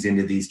put things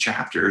into these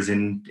chapters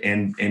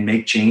and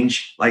make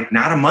change, like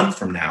not a month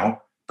from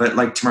now, but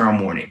like tomorrow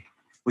morning,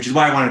 which is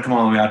why I wanted to come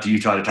all the way out to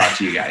Utah to talk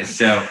to you guys.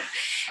 So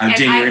Jane,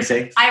 you were going to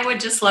say? I would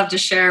just love to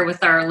share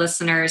with our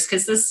listeners,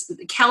 because this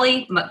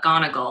Kelly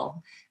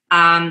McGonigal,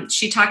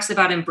 she talks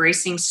about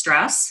embracing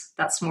stress.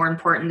 That's more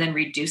important than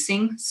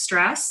reducing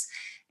stress.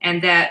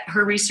 And that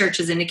her research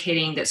is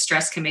indicating that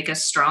stress can make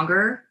us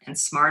stronger and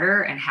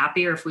smarter and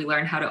happier if we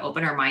learn how to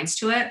open our minds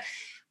to it,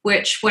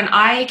 which when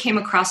I came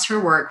across her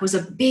work was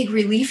a big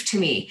relief to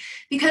me,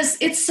 because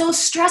it's so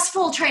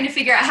stressful trying to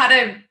figure out how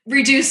to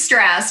reduce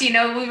stress. We've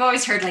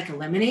always heard like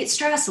eliminate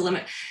stress,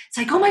 It's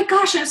like, oh my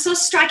gosh, I'm so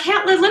stressed. I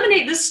can't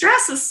eliminate this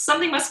stress.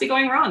 Something must be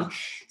going wrong.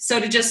 So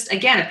to just,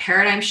 again, a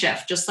paradigm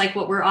shift, just like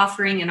what we're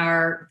offering in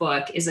our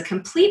book is a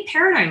complete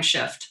paradigm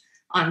shift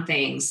on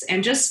things,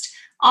 and just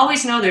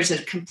always know there's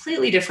a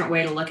completely different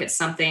way to look at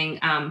something.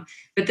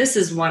 But this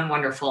is one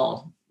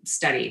wonderful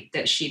study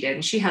that she did,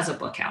 and she has a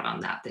book out on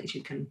that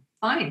you can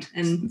find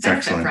and It's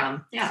benefit excellent.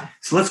 from. Yeah.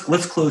 So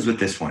let's close with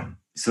this one.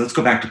 So let's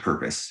go back to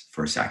purpose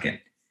for a second.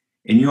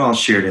 And you all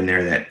shared in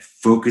there that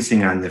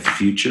focusing on the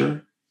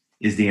future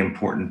is the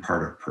important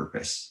part of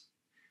purpose.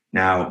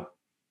 Now,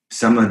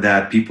 some of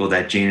the people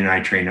that Jane and I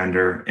train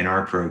under in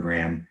our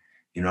program,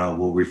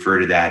 will refer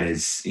to that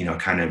as,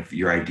 kind of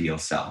your ideal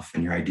self.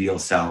 And your ideal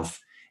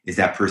self is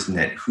that person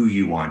who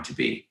you want to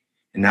be,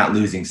 and not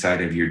losing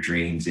sight of your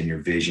dreams and your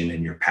vision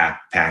and your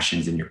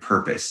passions and your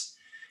purpose.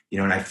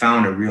 And I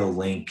found a real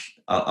link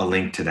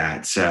to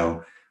that. So I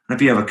don't know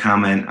if you have a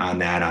comment on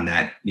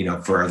that,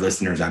 for our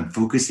listeners on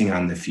focusing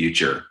on the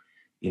future,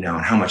 and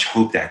how much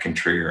hope that can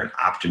trigger and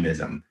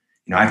optimism.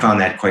 I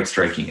found that quite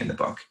striking in the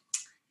book.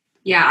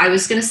 Yeah, I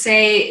was going to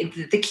say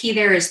the key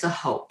there is the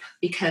hope,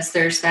 because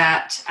there's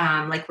that,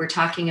 like we're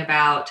talking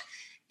about,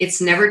 it's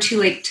never too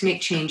late to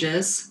make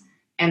changes,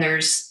 and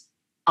there's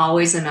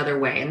always another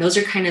way. And those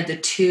are kind of the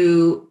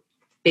two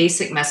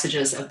basic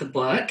messages of the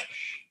book,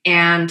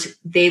 and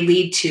they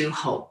lead to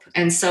hope.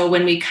 And so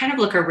when we kind of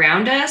look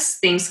around us,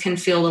 things can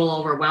feel a little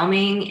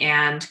overwhelming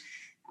and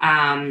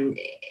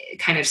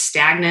kind of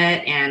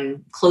stagnant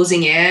and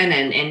closing in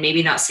and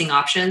maybe not seeing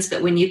options.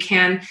 But when you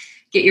can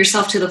get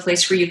yourself to the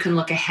place where you can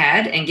look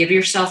ahead and give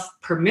yourself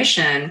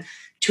permission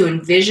to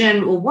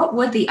envision, well, what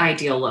would the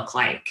ideal look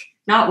like?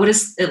 Not what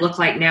does it look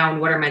like now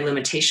and what are my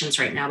limitations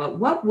right now, but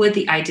what would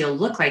the ideal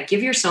look like?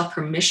 Give yourself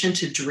permission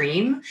to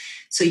dream,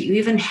 so you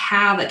even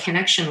have a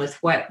connection with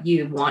what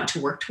you want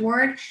to work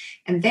toward.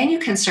 And then you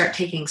can start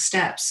taking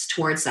steps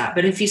towards that.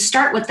 But if you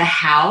start with the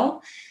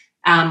how,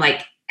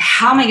 like,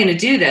 how am I going to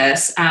do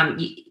this?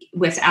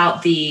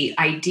 Without the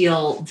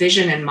ideal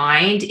vision in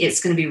mind,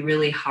 it's going to be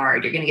really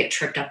hard. You're going to get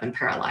tripped up and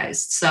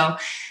paralyzed. So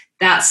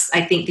that's,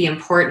 I think, the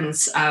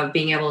importance of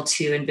being able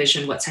to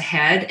envision what's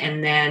ahead,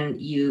 and then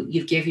you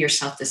give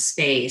yourself the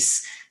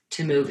space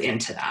to move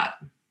into that.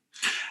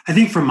 I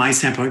think from my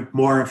standpoint,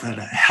 more of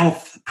a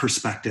health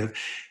perspective,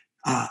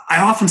 I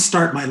often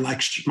start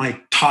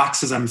my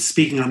talks as I'm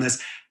speaking on this,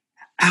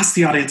 ask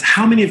the audience,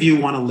 how many of you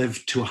want to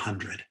live to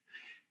 100?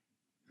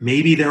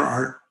 Maybe there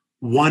are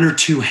one or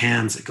two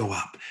hands that go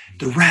up.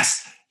 The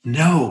rest,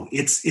 no,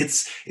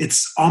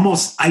 it's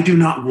almost, I do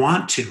not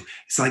want to.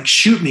 It's like,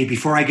 shoot me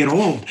before I get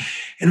old.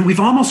 And we've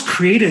almost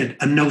created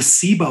a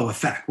nocebo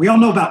effect. We all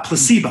know about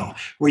placebo,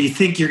 where you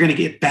think you're going to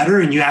get better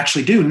and you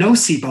actually do.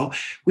 Nocebo,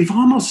 we've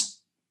almost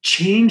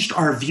changed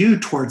our view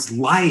towards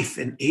life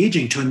and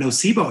aging to a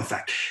nocebo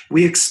effect.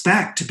 We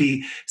expect to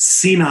be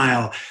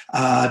senile,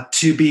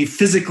 to be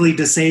physically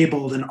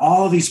disabled, and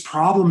all of these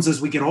problems as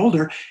we get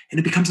older, and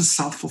it becomes a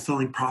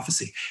self-fulfilling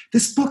prophecy.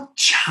 This book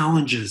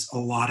challenges a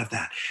lot of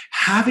that.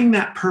 Having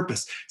that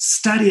purpose,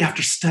 study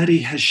after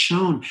study has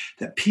shown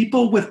that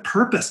people with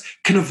purpose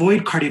can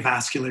avoid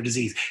cardiovascular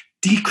disease,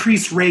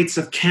 decrease rates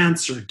of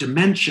cancer,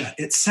 dementia,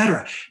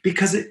 etc.,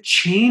 because it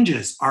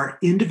changes our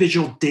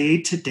individual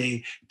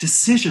day-to-day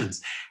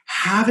decisions.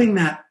 Having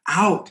that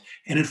out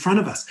and in front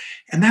of us.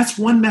 And that's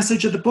one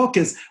message of the book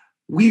is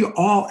we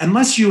all,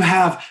 unless you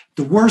have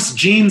the worst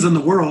genes in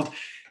the world,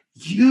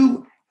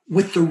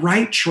 with the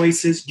right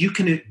choices, you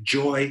can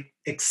enjoy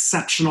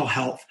exceptional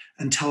health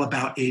until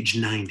about age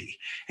 90.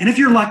 And if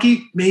you're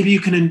lucky, maybe you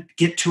can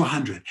get to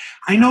 100.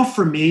 I know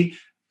for me,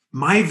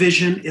 my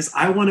vision is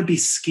I want to be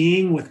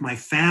skiing with my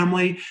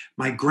family,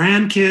 my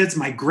grandkids,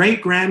 my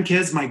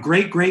great-grandkids, my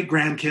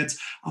great-great-grandkids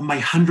on my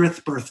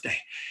 100th birthday.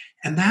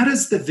 And that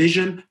is the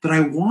vision that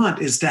I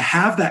want, is to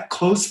have that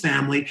close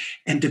family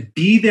and to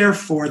be there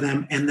for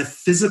them and the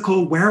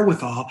physical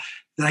wherewithal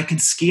that I can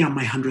ski on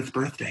my 100th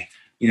birthday.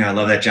 I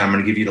love that, John. I'm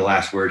going to give you the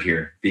last word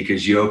here,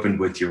 because you opened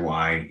with your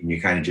why and you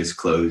kind of just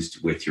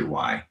closed with your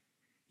why.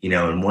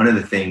 And one of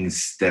the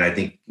things that I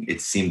think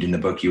it seemed in the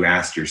book you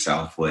asked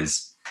yourself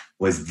was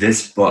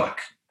this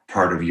book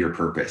part of your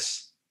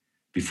purpose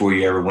before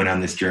you ever went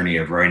on this journey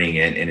of writing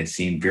it? And it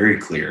seemed very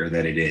clear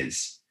that it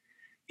is.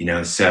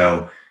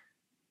 So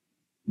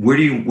where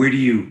do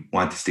you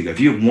want this to go? If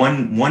you have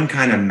one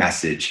kind of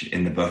message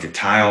in the book to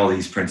tie all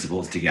these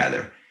principles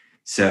together,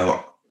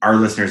 so our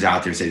listeners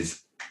out there says,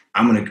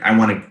 I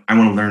want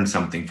to learn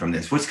something from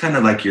this. What's kind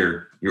of like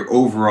your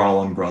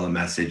overall umbrella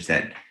message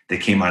that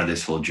came out of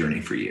this whole journey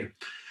for you?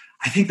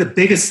 I think the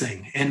biggest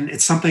thing, and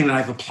it's something that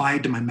I've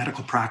applied to my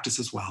medical practice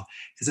as well,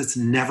 is it's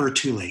never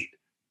too late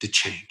to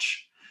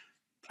change.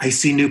 I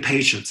see new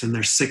patients in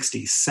their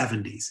 60s,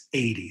 70s,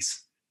 80s,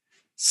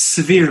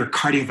 severe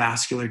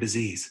cardiovascular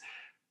disease.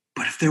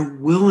 But if they're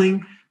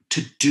willing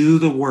to do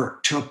the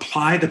work, to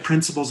apply the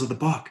principles of the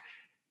book,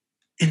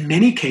 in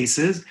many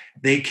cases,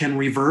 they can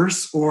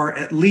reverse or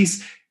at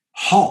least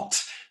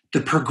halt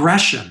the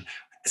progression,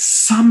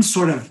 some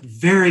sort of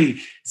very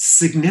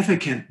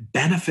significant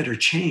benefit or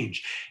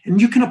change.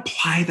 And you can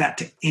apply that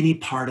to any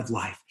part of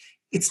life.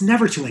 It's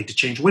never too late to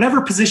change.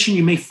 Whatever position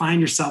you may find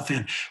yourself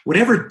in,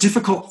 whatever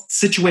difficult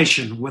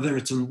situation, whether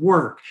it's in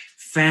work,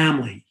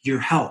 family, your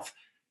health,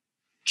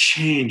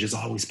 change is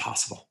always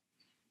possible.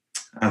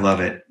 I love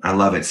it.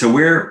 So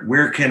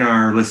where can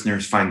our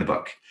listeners find the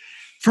book?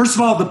 First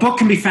of all, the book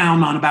can be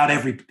found on about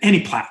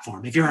any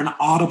platform. If you're an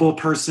Audible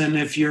person,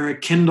 if you're a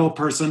Kindle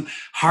person,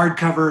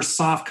 hardcover,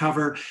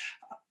 softcover,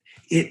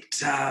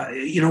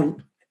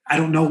 I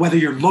don't know whether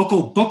your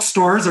local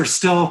bookstores are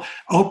still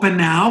open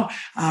now,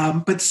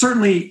 but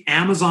certainly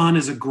Amazon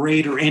is a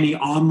great, or any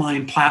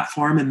online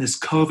platform in this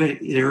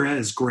COVID era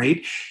is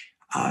great.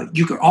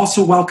 You are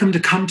also welcome to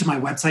come to my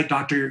website,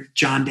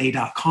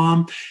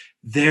 drjohnday.com.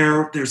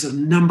 There's a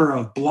number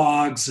of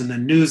blogs and a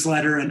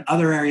newsletter and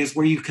other areas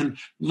where you can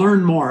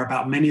learn more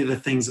about many of the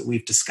things that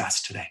we've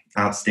discussed today.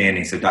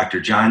 Outstanding. So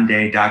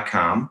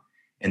drjohnday.com,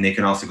 and they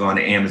can also go on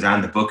to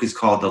Amazon. The book is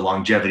called The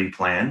Longevity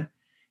Plan.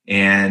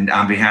 And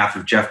on behalf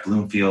of Jeff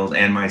Bloomfield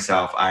and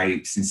myself,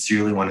 I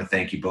sincerely want to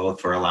thank you both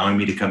for allowing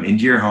me to come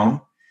into your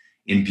home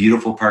in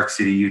beautiful Park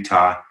City,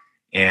 Utah.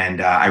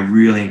 And I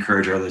really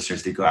encourage our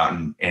listeners to go out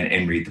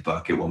and read the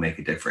book. It will make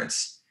a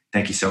difference.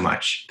 Thank you so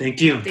much. Thank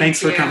you. Thanks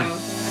for coming.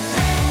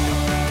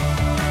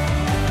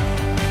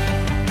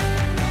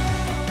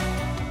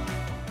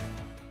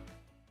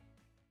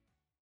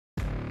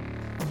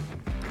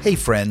 Hey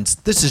friends,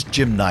 this is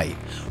Jim Knight,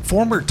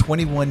 former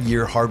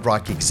 21-year Hard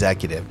Rock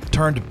executive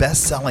turned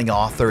best-selling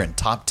author and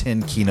top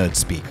 10 keynote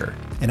speaker.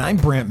 And I'm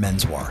Brant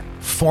Menswar,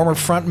 former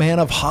frontman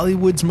of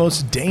Hollywood's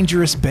Most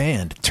Dangerous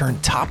Band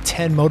turned top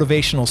 10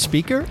 motivational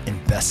speaker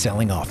and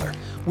best-selling author.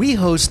 We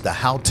host the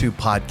how-to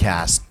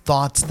podcast,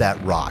 Thoughts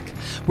That Rock,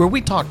 where we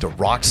talk to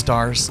rock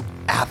stars,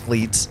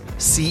 athletes,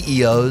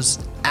 CEOs,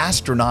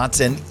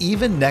 astronauts, and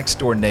even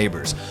next-door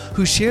neighbors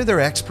who share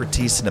their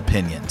expertise and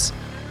opinions.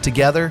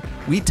 Together,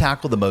 we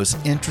tackle the most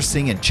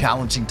interesting and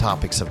challenging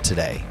topics of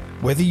today.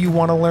 Whether you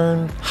want to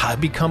learn how to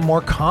become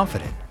more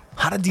confident,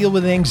 how to deal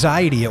with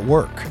anxiety at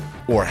work,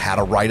 or how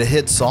to write a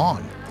hit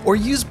song, or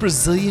use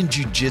Brazilian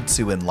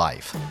Jiu-Jitsu in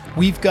life,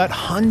 we've got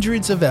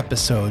hundreds of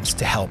episodes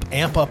to help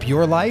amp up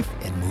your life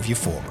and move you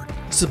forward.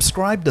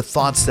 Subscribe to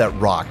Thoughts That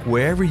Rock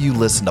wherever you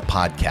listen to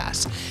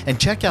podcasts, and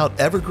check out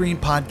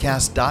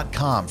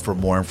evergreenpodcast.com for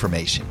more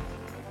information.